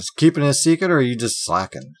is keeping it a secret, or are you just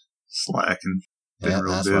slacking? Slacking. Been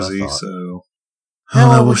real that's busy, what I thought. so I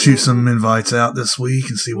don't know. We'll shoot some invites out this week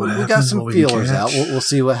and see what happens. We got some feelers out. We'll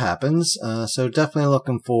see what happens. So definitely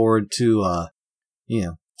looking forward to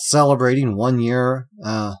celebrating 1 year.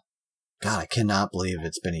 God, I cannot believe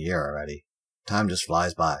it's been a year already. Time just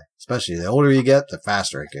flies by. Especially the older you get, the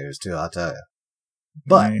faster it goes too, I'll tell you.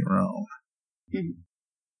 But you ain't wrong.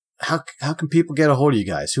 How can people get a hold of you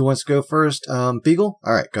guys? Who wants to go first? Beagle?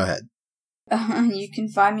 All right, go ahead. You can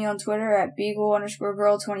find me on Twitter at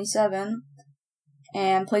Beagle_Girl27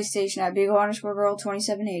 and PlayStation at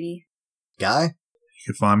Beagle_Girl2780. Guy?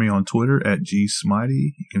 You can find me on Twitter at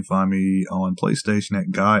GSmitey. You can find me on PlayStation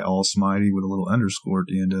at GuyAllSmitey with a little underscore at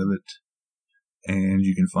the end of it. And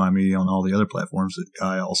you can find me on all the other platforms at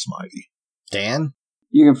GuyAllSmitey. Dan?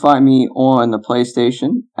 You can find me on the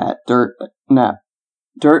PlayStation at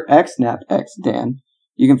DirtXNapX Dan.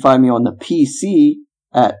 You can find me on the PC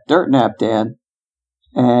at DirtNapDan.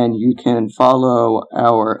 And you can follow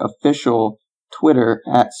our official Twitter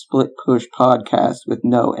at SplitPushPodcast with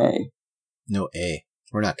no A. No A.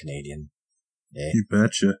 We're not Canadian. A. You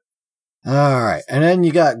betcha. All right. And then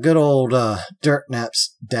you got good old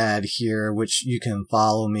DirtNap's dad here, which you can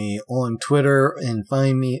follow me on Twitter and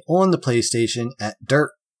find me on the PlayStation at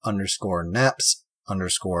Dirt_Naps_Dad.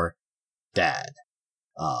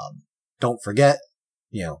 Don't forget,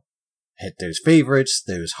 hit those favorites,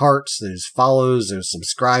 those hearts, those follows, those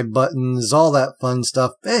subscribe buttons, all that fun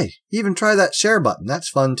stuff. Hey, even try that share button. That's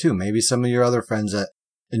fun too. Maybe some of your other friends that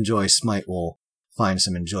enjoy Smite will find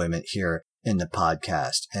some enjoyment here in the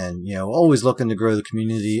podcast. And, always looking to grow the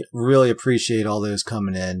community. Really appreciate all those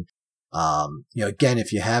coming in. Again,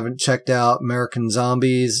 if you haven't checked out American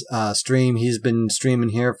Zombies stream, he's been streaming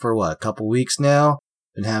here for a couple weeks now.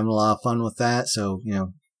 Been having a lot of fun with that. So,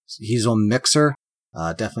 he's on Mixer.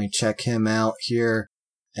 Definitely check him out here.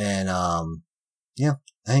 And, I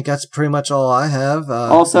think that's pretty much all I have.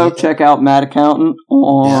 Also, check out Matt Accountant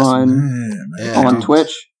on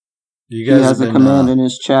Twitch. You guys he has a command in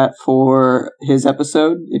his chat for his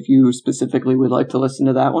episode, if you specifically would like to listen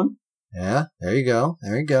to that one. Yeah, there you go.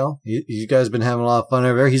 You guys been having a lot of fun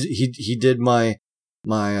over there. He did my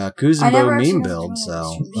Kuzenbo meme build,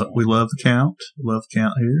 so. We love the count. Love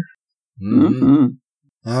count here. Mm-hmm.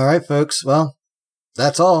 All right, folks. Well,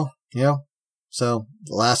 that's all, So,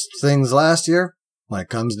 last things last year, when it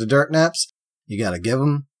comes to dirt naps, you got to give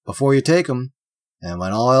them before you take them. And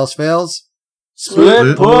when all else fails,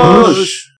 split push!